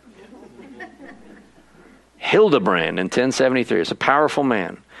Gregory? Hildebrand in 1073 is a powerful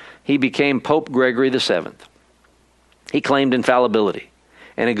man. He became Pope Gregory VII. He claimed infallibility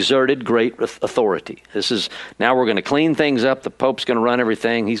and exerted great authority. Now we're going to clean things up. The Pope's going to run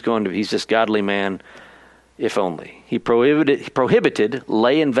everything. He's this godly man, if only. He prohibited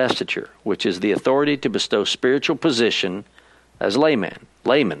lay investiture, which is the authority to bestow spiritual position as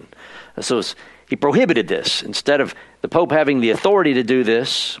laymen. So he prohibited this. Instead of the Pope having the authority to do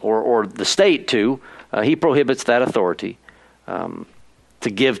this, or the state to, he prohibits that authority to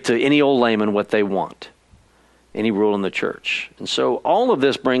give to any old layman what they want. Any rule in the church. And so all of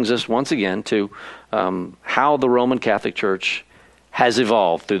this brings us once again to how the Roman Catholic Church has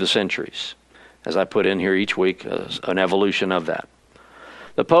evolved through the centuries. As I put in here each week, an evolution of that.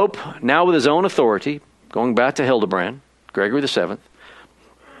 The Pope, now with his own authority, going back to Hildebrand, Gregory VII,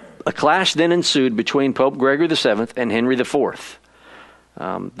 A clash then ensued between Pope Gregory VII and Henry IV,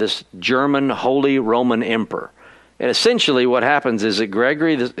 this German Holy Roman Emperor. And essentially what happens is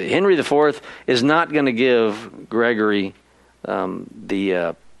that Henry IV is not going to give Gregory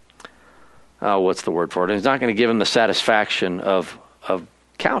what's the word for it? He's not going to give him the satisfaction of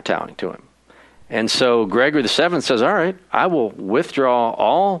kowtowing to him. And so Gregory VII says, all right, I will withdraw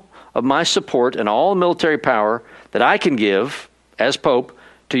all of my support and all military power that I can give as Pope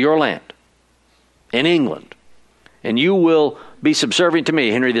to your land in England. And you will be subservient to me.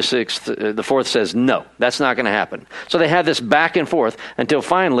 Henry IV says, no, that's not going to happen. So they have this back and forth until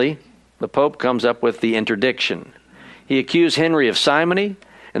finally the Pope comes up with the interdiction. He accused Henry of simony,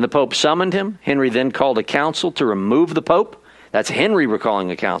 and the Pope summoned him. Henry then called a council to remove the Pope. That's Henry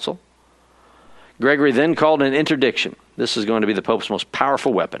recalling a council. Gregory then called an interdiction. This is going to be the Pope's most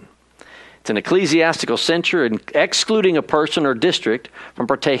powerful weapon. It's an ecclesiastical censure excluding a person or district from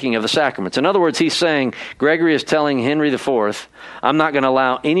partaking of the sacraments. In other words, he's saying, Gregory is telling Henry IV, I'm not going to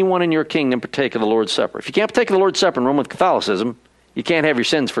allow anyone in your kingdom to partake of the Lord's Supper. If you can't partake of the Lord's Supper in Roman Catholicism, you can't have your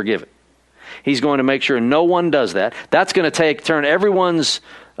sins forgiven. He's going to make sure no one does that. That's going to turn everyone's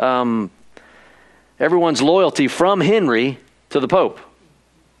loyalty from Henry to the Pope.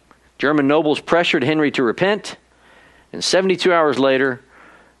 German nobles pressured Henry to repent, and 72 hours later,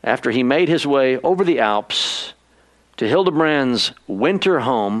 after he made his way over the Alps to Hildebrand's winter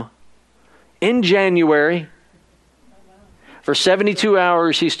home in January, for 72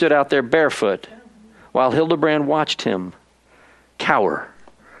 hours he stood out there barefoot while Hildebrand watched him cower.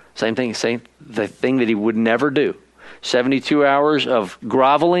 Same thing, the thing that he would never do. 72 hours of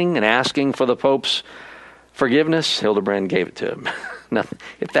groveling and asking for the Pope's forgiveness, Hildebrand gave it to him. Nothing.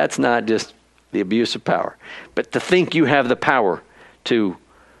 If that's not just the abuse of power. But to think you have the power to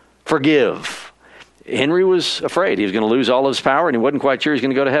forgive. Henry was afraid he was going to lose all of his power, and he wasn't quite sure he was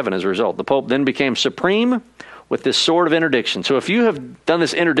going to go to heaven as a result. The Pope then became supreme with this sword of interdiction. So if you have done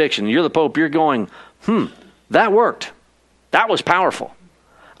this interdiction, you're the Pope, you're going, that worked. That was powerful.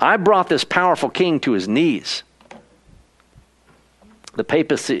 I brought this powerful king to his knees. The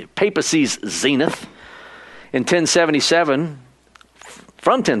papacy's zenith in 1077,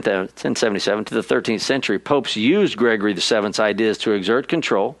 from 1077 to the 13th century, popes used Gregory VII's ideas to exert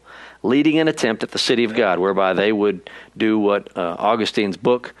control, leading an attempt at the city of God, whereby they would do what Augustine's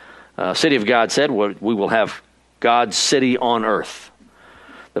book, City of God, said, we will have God's city on earth.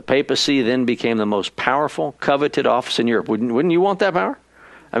 The papacy then became the most powerful, coveted office in Europe. Wouldn't you want that power?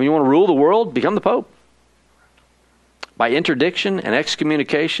 I mean, you want to rule the world? Become the Pope. By interdiction and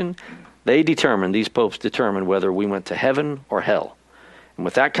excommunication, these popes determined whether we went to heaven or hell. And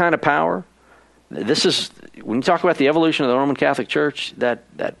with that kind of power, this is, when you talk about the evolution of the Roman Catholic Church, that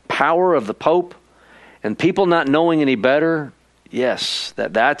power of the Pope and people not knowing any better, yes,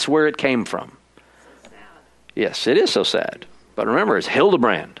 that's where it came from. Yes, it is so sad. But remember, it's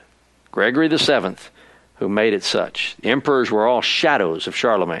Hildebrand, Gregory VII, who made it such. The emperors were all shadows of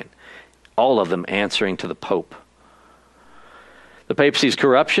Charlemagne, all of them answering to the Pope. The papacy's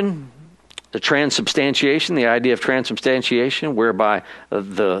corruption, the transubstantiation, the idea of transubstantiation, whereby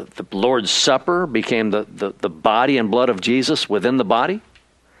the Lord's Supper became the body and blood of Jesus within the body.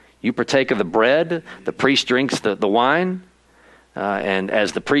 You partake of the bread, the priest drinks the wine, and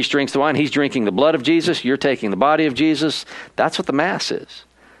as the priest drinks the wine, he's drinking the blood of Jesus, you're taking the body of Jesus. That's what the Mass is.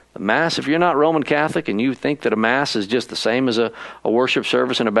 The Mass, if you're not Roman Catholic and you think that a Mass is just the same as a worship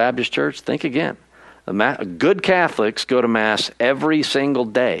service in a Baptist church, think again. Good Catholics go to Mass every single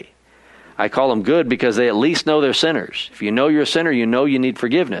day. I call them good because they at least know they're sinners. If you know you're a sinner, you know you need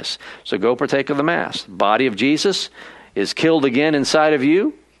forgiveness. So go partake of the Mass. The body of Jesus is killed again inside of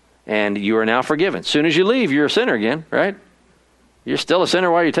you, and you are now forgiven. As soon as you leave, you're a sinner again, right? You're still a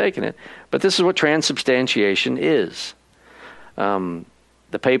sinner while you're taking it. But this is what transubstantiation is.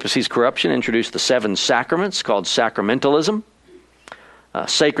 The papacy's corruption introduced the 7 sacraments called sacramentalism,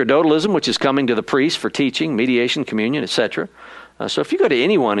 sacerdotalism, which is coming to the priest for teaching, mediation, communion, etc. So if you go to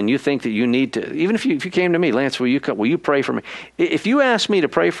anyone and you think that you need to, even if you came to me, Lance, will you pray for me? If you ask me to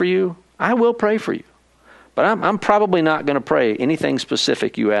pray for you, I will pray for you. But I'm probably not going to pray anything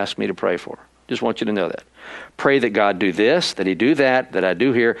specific you ask me to pray for. Just want you to know that. Pray that God do this, that he do that I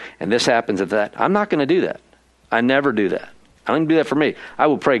do here, and this happens at that. I'm not going to do that. I never do that. I don't do that for me. I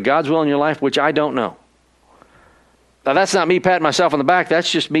will pray God's will in your life, which I don't know. Now, that's not me patting myself on the back.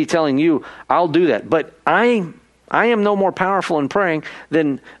 That's just me telling you I'll do that. But I am no more powerful in praying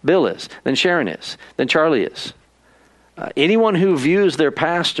than Bill is, than Sharon is, than Charlie is. Anyone who views their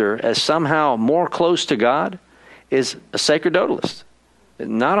pastor as somehow more close to God is a sacerdotalist.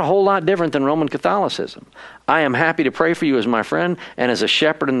 Not a whole lot different than Roman Catholicism. I am happy to pray for you as my friend and as a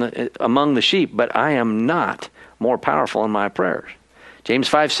shepherd among the sheep, but I am not more powerful in my prayers. James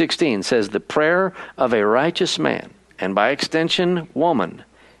 5:16 says, the prayer of a righteous man, and by extension woman,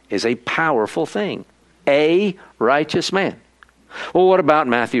 is a powerful thing. A righteous man. Well, what about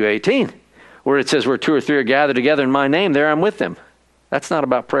Matthew 18, where it says, where 2 or 3 are gathered together in my name, there I'm with them? That's not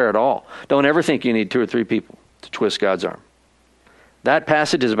about prayer at all. Don't ever think you need 2 or 3 people to twist God's arm. That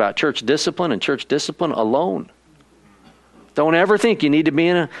passage is about church discipline and church discipline alone. Don't ever think you need to be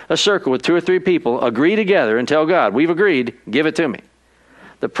in a circle with 2 or 3 people, agree together and tell God, we've agreed, give it to me.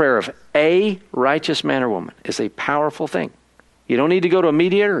 The prayer of a righteous man or woman is a powerful thing. You don't need to go to a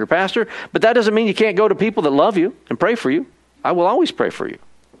mediator or a pastor, but that doesn't mean you can't go to people that love you and pray for you. I will always pray for you.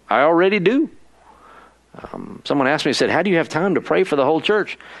 I already do. Someone asked me, said, how do you have time to pray for the whole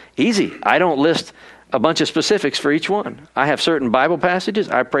church? Easy. I don't list a bunch of specifics for each one. I have certain Bible passages.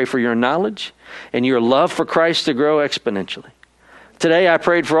 I pray for your knowledge and your love for Christ to grow exponentially. Today I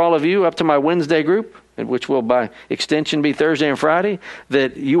prayed for all of you up to my Wednesday group, which will by extension be Thursday and Friday,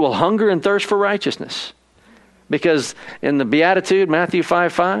 that you will hunger and thirst for righteousness. Because in the Beatitude, Matthew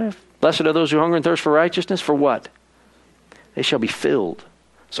 5:5, blessed are those who hunger and thirst for righteousness. For what? They shall be filled.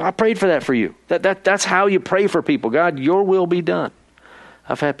 So I prayed for that for you. That's how you pray for people. God, your will be done.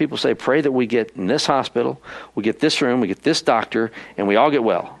 I've had people say, pray that we get in this hospital, we get this room, we get this doctor, and we all get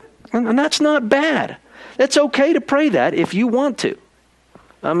well. And that's not bad. It's okay to pray that if you want to.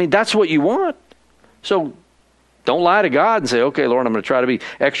 I mean, that's what you want. So don't lie to God and say, okay, Lord, I'm going to try to be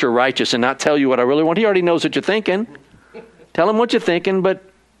extra righteous and not tell you what I really want. He already knows what you're thinking. Tell him what you're thinking, but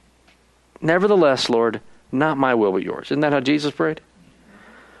nevertheless, Lord, not my will but yours. Isn't that how Jesus prayed?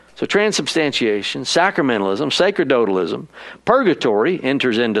 So transubstantiation, sacramentalism, sacerdotalism, purgatory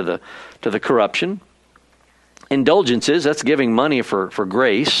enters into the corruption. Indulgences, that's giving money for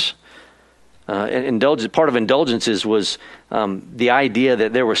grace. Part of indulgences was the idea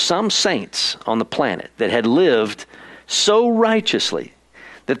that there were some saints on the planet that had lived so righteously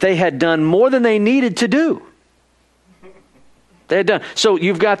that they had done more than they needed to do. They had done. So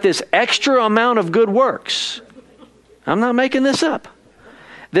you've got this extra amount of good works. I'm not making this up.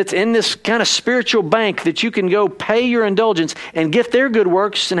 That's in this kind of spiritual bank that you can go pay your indulgence and get their good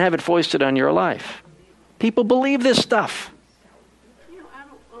works and have it foisted on your life. People believe this stuff. You know, I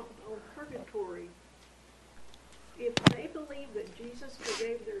don't, on purgatory, if they believe that Jesus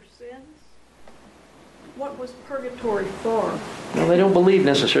forgave their sins, what was purgatory for? No, they don't believe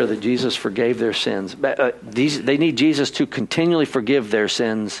necessarily that Jesus forgave their sins. They need Jesus to continually forgive their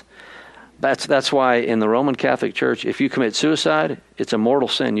sins. That's why in the Roman Catholic Church, if you commit suicide, it's a mortal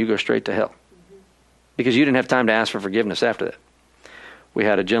sin. You go straight to hell. Because you didn't have time to ask for forgiveness after that. We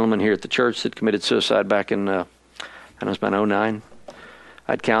had a gentleman here at the church that committed suicide back in, I know it was about 2009.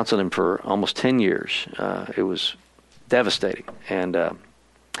 I'd counseled him for almost 10 years. It was devastating. And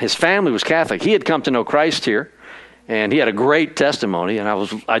his family was Catholic. He had come to know Christ here, and he had a great testimony. And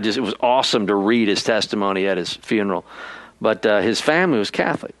it was awesome to read his testimony at his funeral. But his family was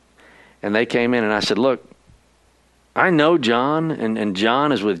Catholic. And they came in and I said, look, I know John and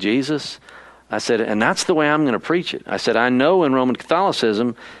John is with Jesus. I said, and that's the way I'm going to preach it. I said, I know in Roman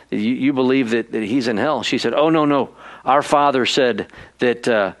Catholicism that you believe that he's in hell. She said, oh, no. Our father said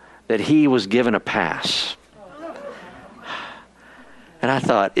that he was given a pass. And I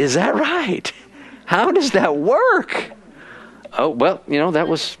thought, is that right? How does that work? Oh, well, that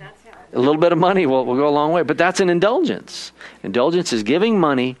was a little bit of money will go a long way. But that's an indulgence. Indulgence is giving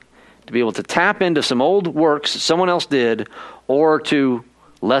money to be able to tap into some old works that someone else did, or to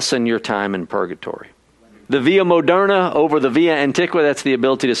lessen your time in purgatory. The via moderna over the via antiqua, that's the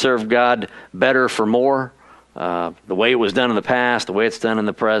ability to serve God better for more. The way it was done in the past, the way it's done in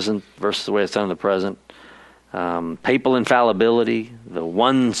the present versus the way it's done in the present. Papal infallibility, the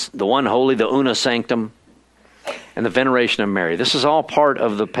one holy, the una sanctum, and the veneration of Mary. This is all part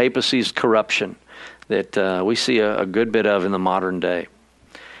of the papacy's corruption that we see a good bit of in the modern day.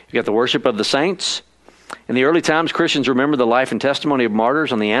 You've got the worship of the saints. In the early times, Christians remembered the life and testimony of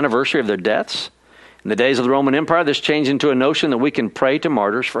martyrs on the anniversary of their deaths. In the days of the Roman Empire, this changed into a notion that we can pray to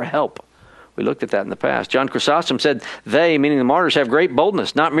martyrs for help. We looked at that in the past. John Chrysostom said, they, meaning the martyrs, have great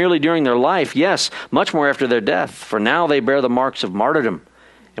boldness, not merely during their life, yes, much more after their death, for now they bear the marks of martyrdom.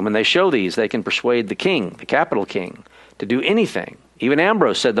 And when they show these, they can persuade the king, the capital king, to do anything. Even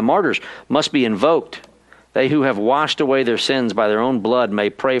Ambrose said the martyrs must be invoked. They who have washed away their sins by their own blood may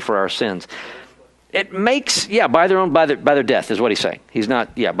pray for our sins. It makes, by their death is what he's saying. He's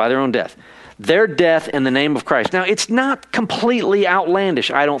not, by their own death. Their death in the name of Christ. Now, it's not completely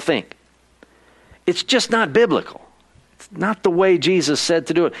outlandish, I don't think. It's just not biblical. not the way Jesus said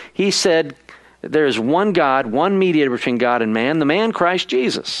to do it. He said there is one God, one mediator between God and man, the man Christ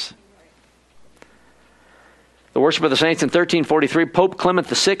Jesus. The worship of the saints in 1343, Pope Clement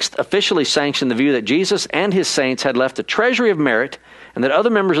VI officially sanctioned the view that Jesus and his saints had left a treasury of merit and that other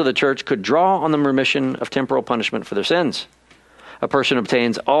members of the church could draw on the remission of temporal punishment for their sins. A person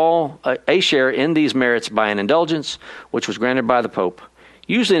obtains a share in these merits by an indulgence, which was granted by the Pope,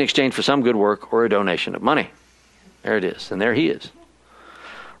 usually in exchange for some good work or a donation of money. There it is, and there he is.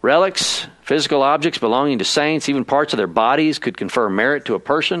 Relics, physical objects belonging to saints, even parts of their bodies could confer merit to a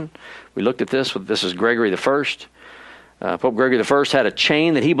person. We looked at this. This is Gregory I. Pope Gregory I had a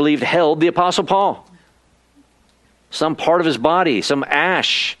chain that he believed held the Apostle Paul. Some part of his body, some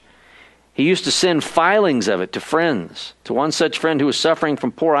ash. He used to send filings of it to friends. To one such friend who was suffering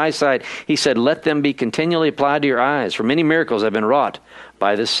from poor eyesight, he said, "Let them be continually applied to your eyes, for many miracles have been wrought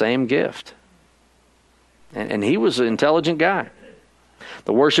by this same gift." And he was an intelligent guy.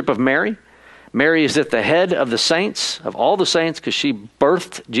 The worship of Mary. Mary is at the head of the saints, of all the saints, because she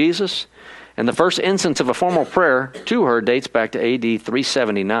birthed Jesus. And the first instance of a formal prayer to her dates back to AD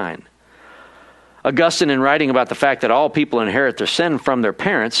 379. Augustine, in writing about the fact that all people inherit their sin from their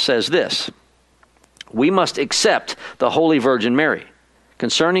parents, says this: "We must accept the Holy Virgin Mary,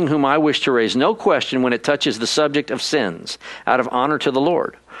 concerning whom I wish to raise no question when it touches the subject of sins, out of honor to the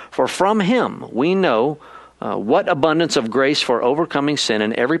Lord. For from him we know what abundance of grace for overcoming sin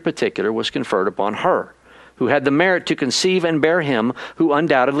in every particular was conferred upon her, who had the merit to conceive and bear him who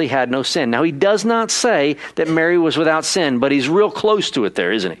undoubtedly had no sin." Now, he does not say that Mary was without sin, but he's real close to it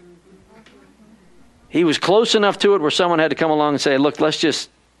there, isn't he? He was close enough to it where someone had to come along and say, look, let's just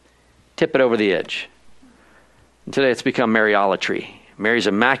tip it over the edge. And today it's become Mariolatry. Mary's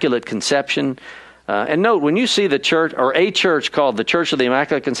Immaculate Conception. And note, when you see the church, or a church called the Church of the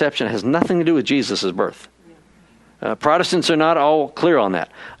Immaculate Conception, it has nothing to do with Jesus' birth. Protestants are not all clear on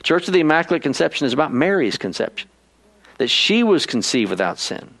that. The Church of the Immaculate Conception is about Mary's conception, that she was conceived without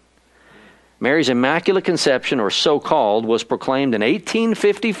sin. Mary's Immaculate Conception, or so-called, was proclaimed in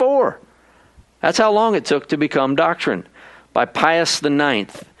 1854. That's how long it took to become doctrine, by Pius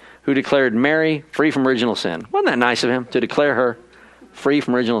IX, who declared Mary free from original sin. Wasn't that nice of him, to declare her free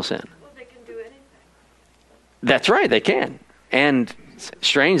from original sin? Well, they can do anything. That's right, they can. And it's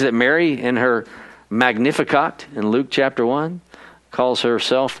strange that Mary, in her Magnificat in Luke chapter 1, calls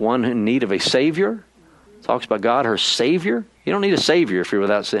herself one in need of a Savior. Talks about God, her Savior. You don't need a Savior if you're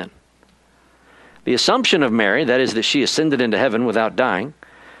without sin. The Assumption of Mary, that is that she ascended into heaven without dying,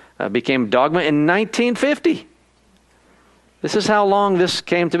 became dogma in 1950. This is how long this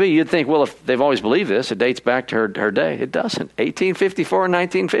came to be. You'd think, well, if they've always believed this, it dates back to her day. It doesn't. 1854 and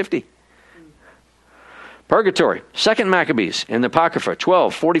 1950. Purgatory. 2 Maccabees in the Apocrypha,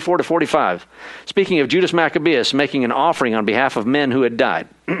 12, 44 to 45. Speaking of Judas Maccabeus making an offering on behalf of men who had died.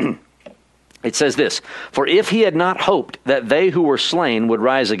 It says this: "For if he had not hoped that they who were slain would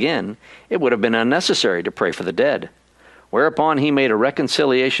rise again, it would have been unnecessary to pray for the dead. Whereupon he made a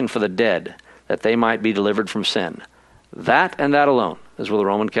reconciliation for the dead, that they might be delivered from sin." That and that alone is where the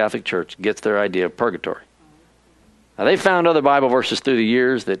Roman Catholic Church gets their idea of purgatory. Now, they found other Bible verses through the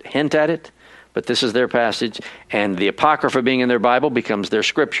years that hint at it, but this is their passage, and the Apocrypha being in their Bible becomes their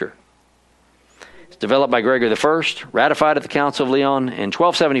scripture. It's developed by Gregory I, ratified at the Council of Lyon in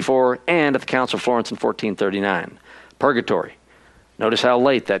 1274, and at the Council of Florence in 1439. Purgatory. Notice how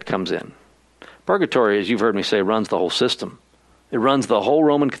late that comes in. Purgatory, as you've heard me say, runs the whole system. It runs the whole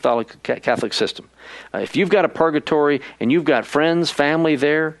Roman Catholic system. If you've got a purgatory and you've got friends, family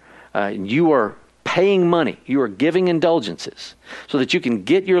there, you are paying money. You are giving indulgences so that you can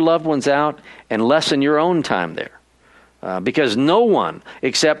get your loved ones out and lessen your own time there. Because no one,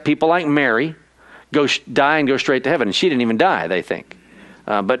 except people like Mary, die and go straight to heaven. And she didn't even die, they think.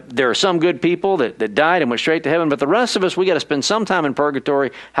 But there are some good people that died and went straight to heaven. But the rest of us, we got to spend some time in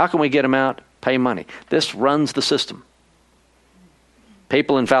purgatory. How can we get them out? Pay money. This runs the system.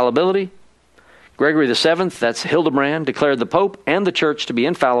 Papal infallibility. Gregory VII, that's Hildebrand, declared the Pope and the Church to be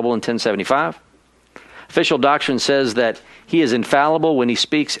infallible in 1075. Official doctrine says that he is infallible when he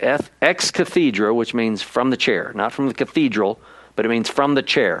speaks ex cathedra, which means from the chair. Not from the cathedral, but it means from the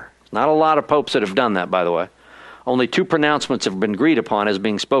chair. Not a lot of popes that have done that, by the way. Only 2 pronouncements have been agreed upon as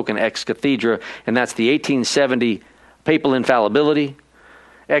being spoken ex cathedra, and that's the 1870 papal infallibility,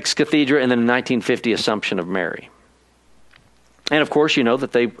 ex cathedra, and then the 1950 Assumption of Mary. And of course, you know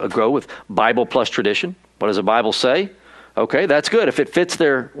that they go with Bible plus tradition. What does the Bible say? Okay, that's good. If it fits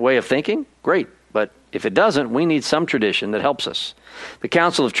their way of thinking, great. But If it doesn't, we need some tradition that helps us. The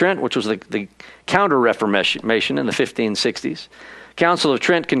Council of Trent, which was the Counter-Reformation in the 1560s, Council of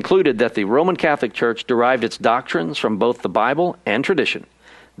Trent concluded that the Roman Catholic Church derived its doctrines from both the Bible and tradition,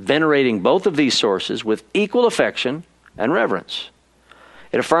 venerating both of these sources with equal affection and reverence.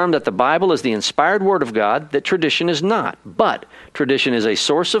 It affirmed that the Bible is the inspired Word of God, that tradition is not, but tradition is a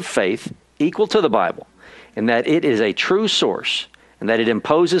source of faith equal to the Bible, and that it is a true source, and that it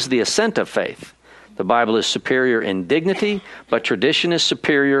imposes the assent of faith. The Bible is superior in dignity, but tradition is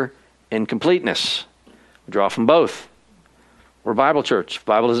superior in completeness. We draw from both. We're a Bible church. If the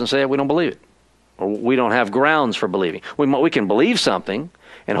Bible doesn't say it, we don't believe it. Or we don't have grounds for believing. We can believe something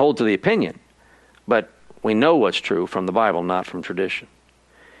and hold to the opinion, but we know what's true from the Bible, not from tradition.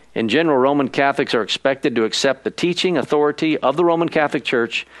 In general, Roman Catholics are expected to accept the teaching authority of the Roman Catholic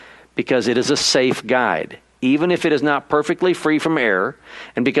Church because it is a safe guide, even if it is not perfectly free from error,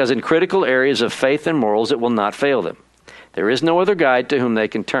 and because in critical areas of faith and morals it will not fail them. There is no other guide to whom they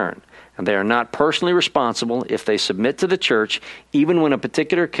can turn, and they are not personally responsible if they submit to the church, even when a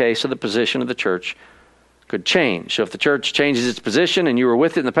particular case of the position of the church could change. So if the church changes its position and you were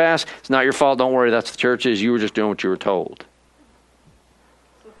with it in the past, it's not your fault. Don't worry, that's the church's. You were just doing what you were told.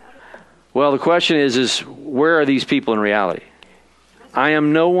 Well, the question is where are these people in reality? I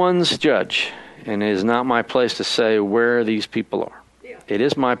am no one's judge, and it is not my place to say where these people are. It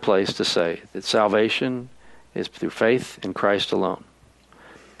is my place to say that salvation is through faith in Christ alone.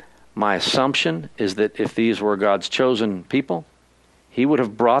 My assumption is that if these were God's chosen people, He would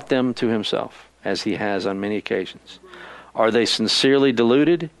have brought them to Himself, as He has on many occasions. Are they sincerely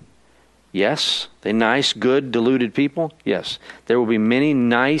deluded? Yes. They nice, good, deluded people? Yes. There will be many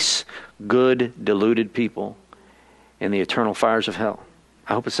nice, good, deluded people in the eternal fires of hell.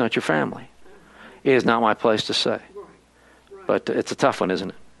 I hope it's not your family. It is not my place to say. But it's a tough one, isn't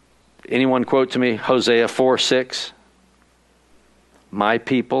it? Anyone quote to me Hosea 4:6? My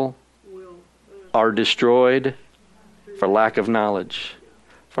people are destroyed for lack of knowledge.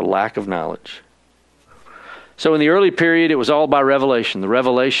 For lack of knowledge. So in the early period, it was all by revelation, the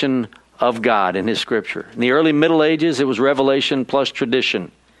revelation of God in His Scripture. In the early Middle Ages, it was revelation plus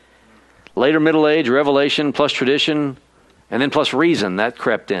tradition. Later Middle Age, revelation plus tradition, and then plus reason, that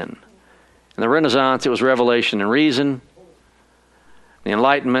crept in. In the Renaissance, it was revelation and reason. The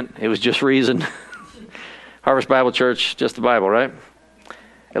Enlightenment, it was just reason. Harvest Bible Church, just the Bible, right?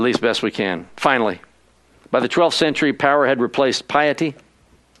 At least best we can. Finally, by the 12th century, power had replaced piety,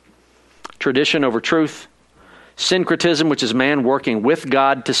 tradition over truth, syncretism, which is man working with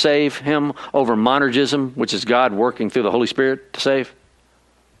God to save him, over monergism, which is God working through the Holy Spirit to save,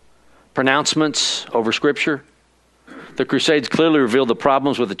 pronouncements over Scripture. The Crusades clearly revealed the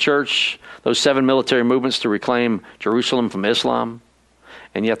problems with the church, those 7 military movements to reclaim Jerusalem from Islam,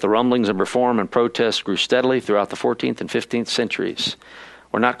 and yet the rumblings of reform and protest grew steadily throughout the 14th and 15th centuries.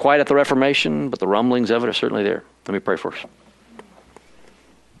 We're not quite at the Reformation, but the rumblings of it are certainly there. Let me pray for us.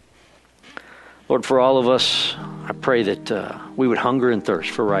 Lord, for all of us, I pray that we would hunger and thirst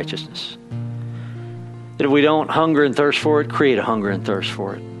for righteousness. That if we don't hunger and thirst for it, create a hunger and thirst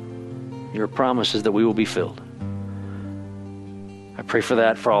for it. Your promise is that we will be filled. I pray for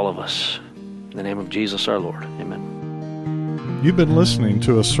that for all of us. In the name of Jesus our Lord. Amen. You've been listening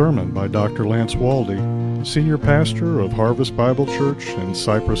to a sermon by Dr. Lance Waldy, Senior Pastor of Harvest Bible Church in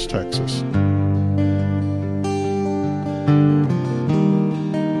Cypress, Texas.